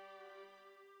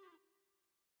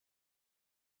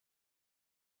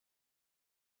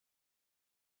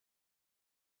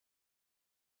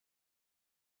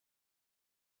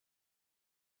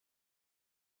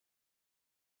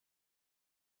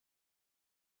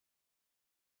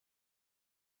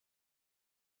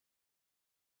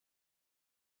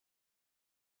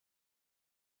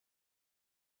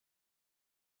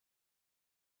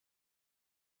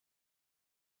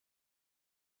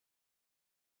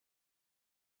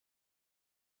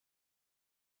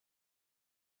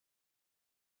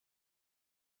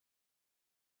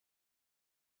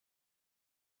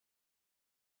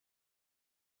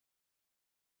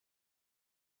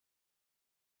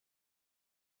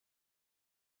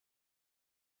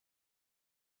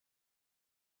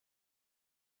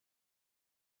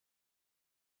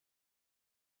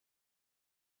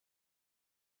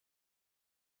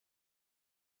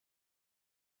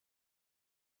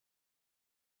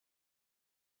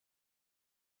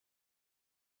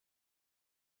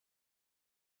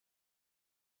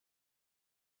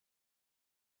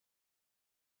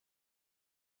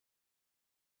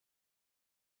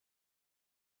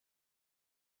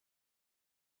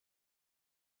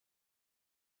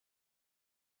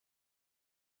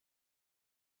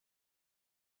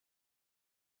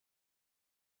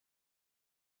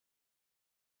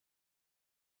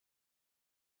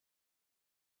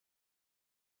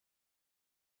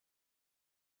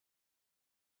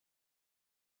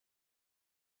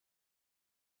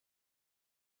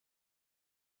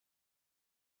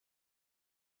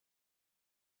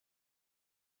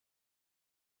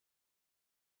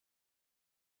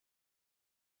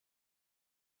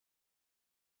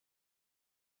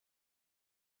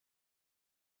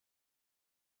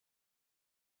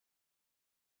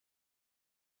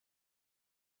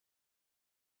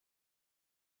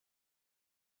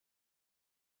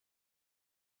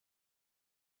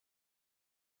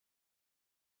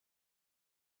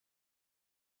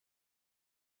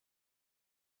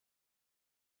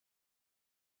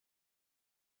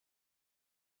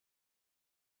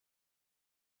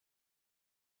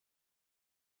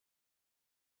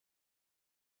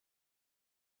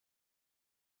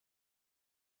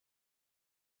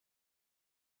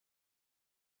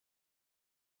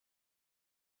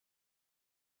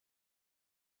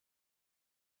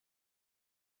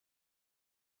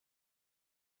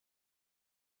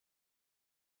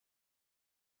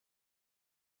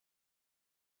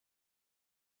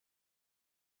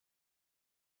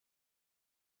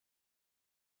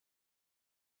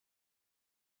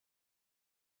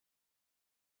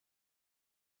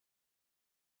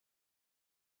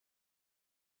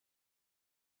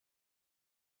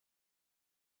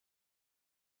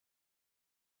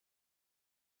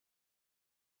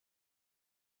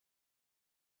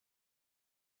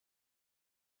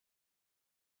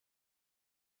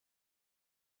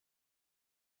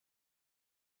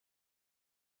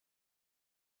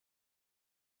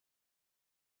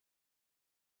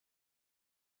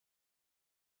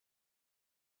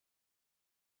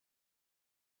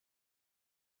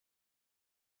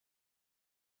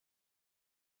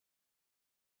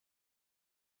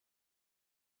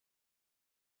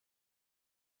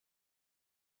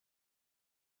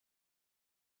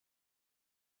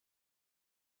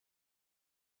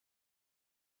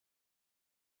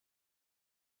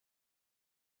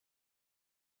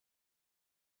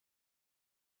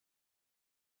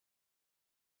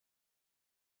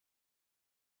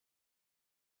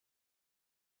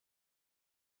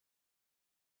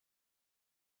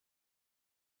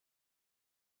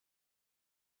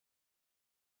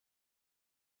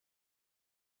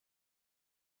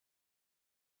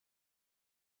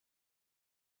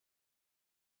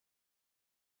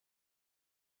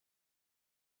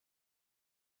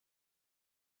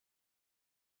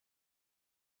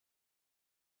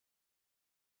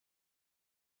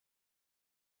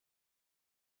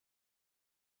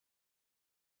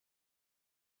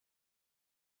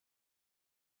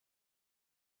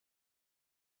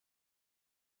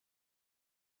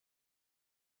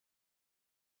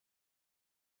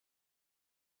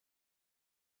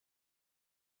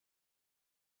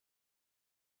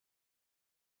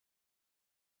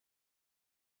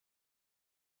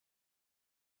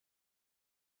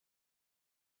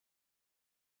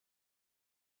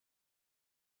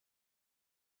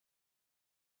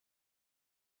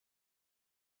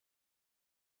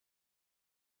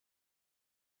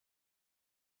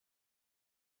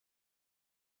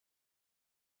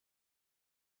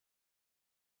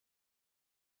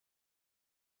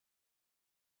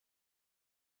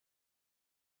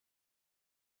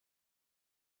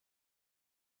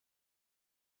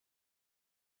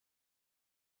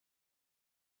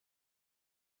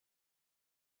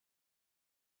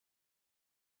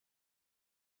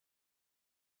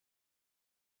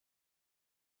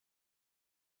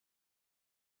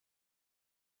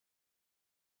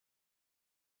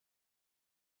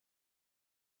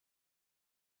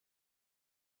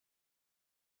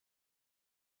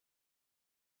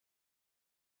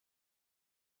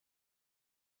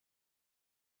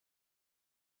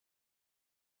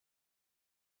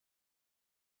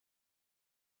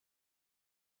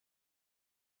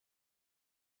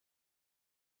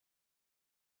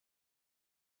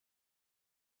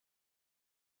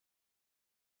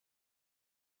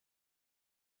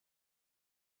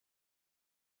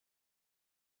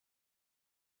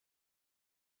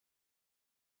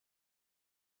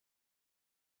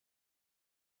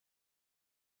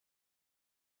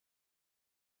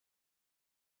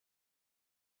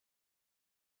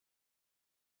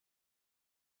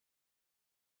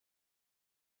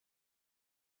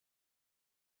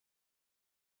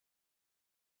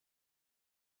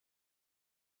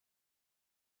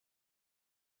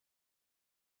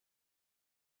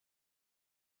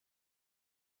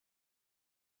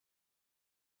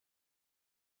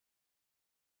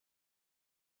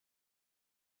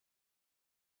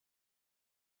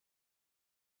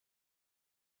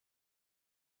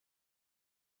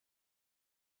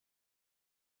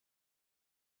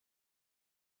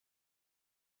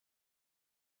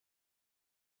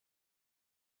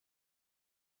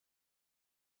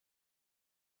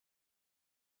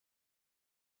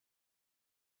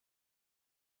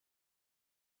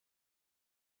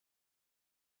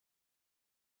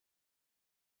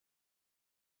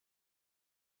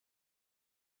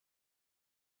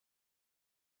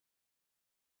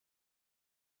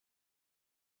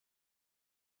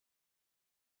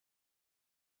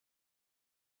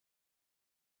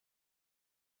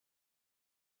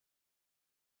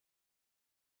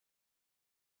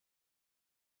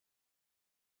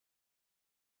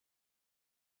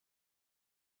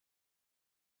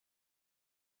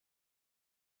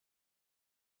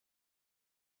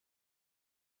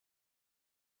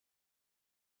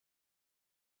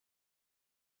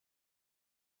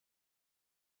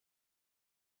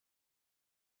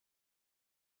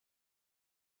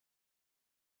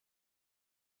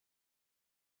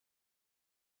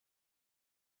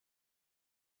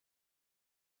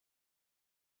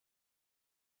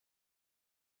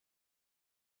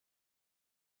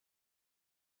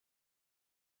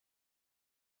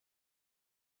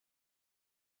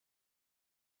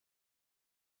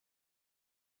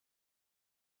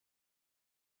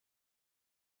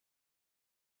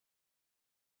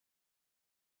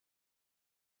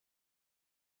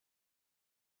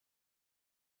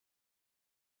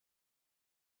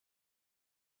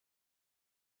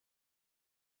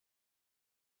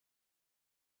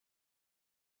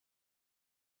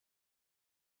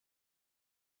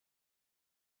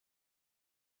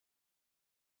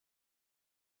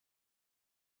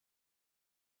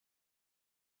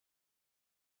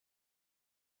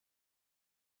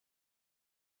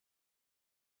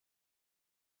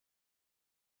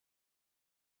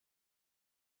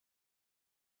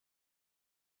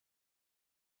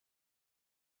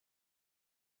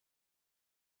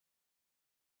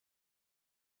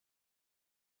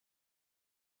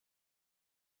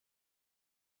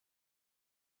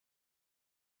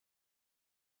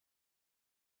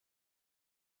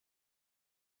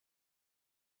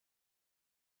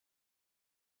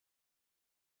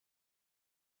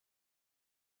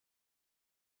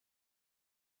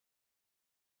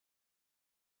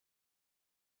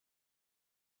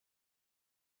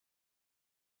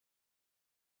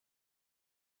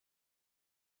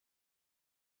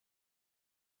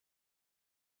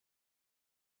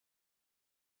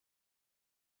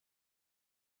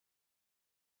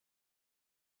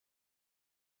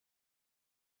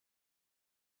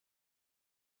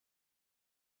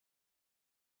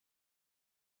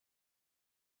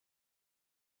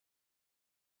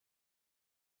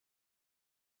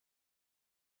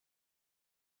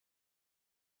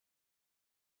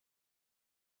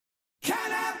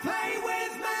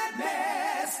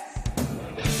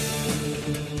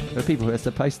 There are people who are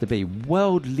supposed to be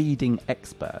world-leading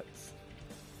experts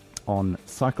on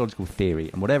psychological theory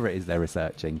and whatever it is they're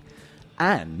researching.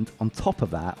 And on top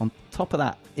of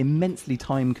that immensely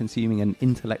time-consuming and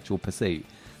intellectual pursuit,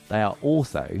 they are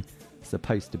also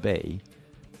supposed to be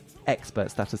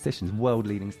expert statisticians,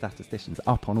 world-leading statisticians,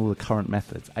 up on all the current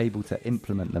methods, able to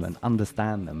implement them and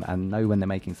understand them and know when they're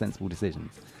making sensible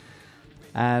decisions.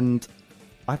 And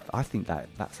I think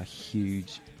that's a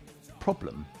huge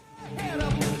problem.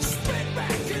 Spit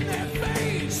back in their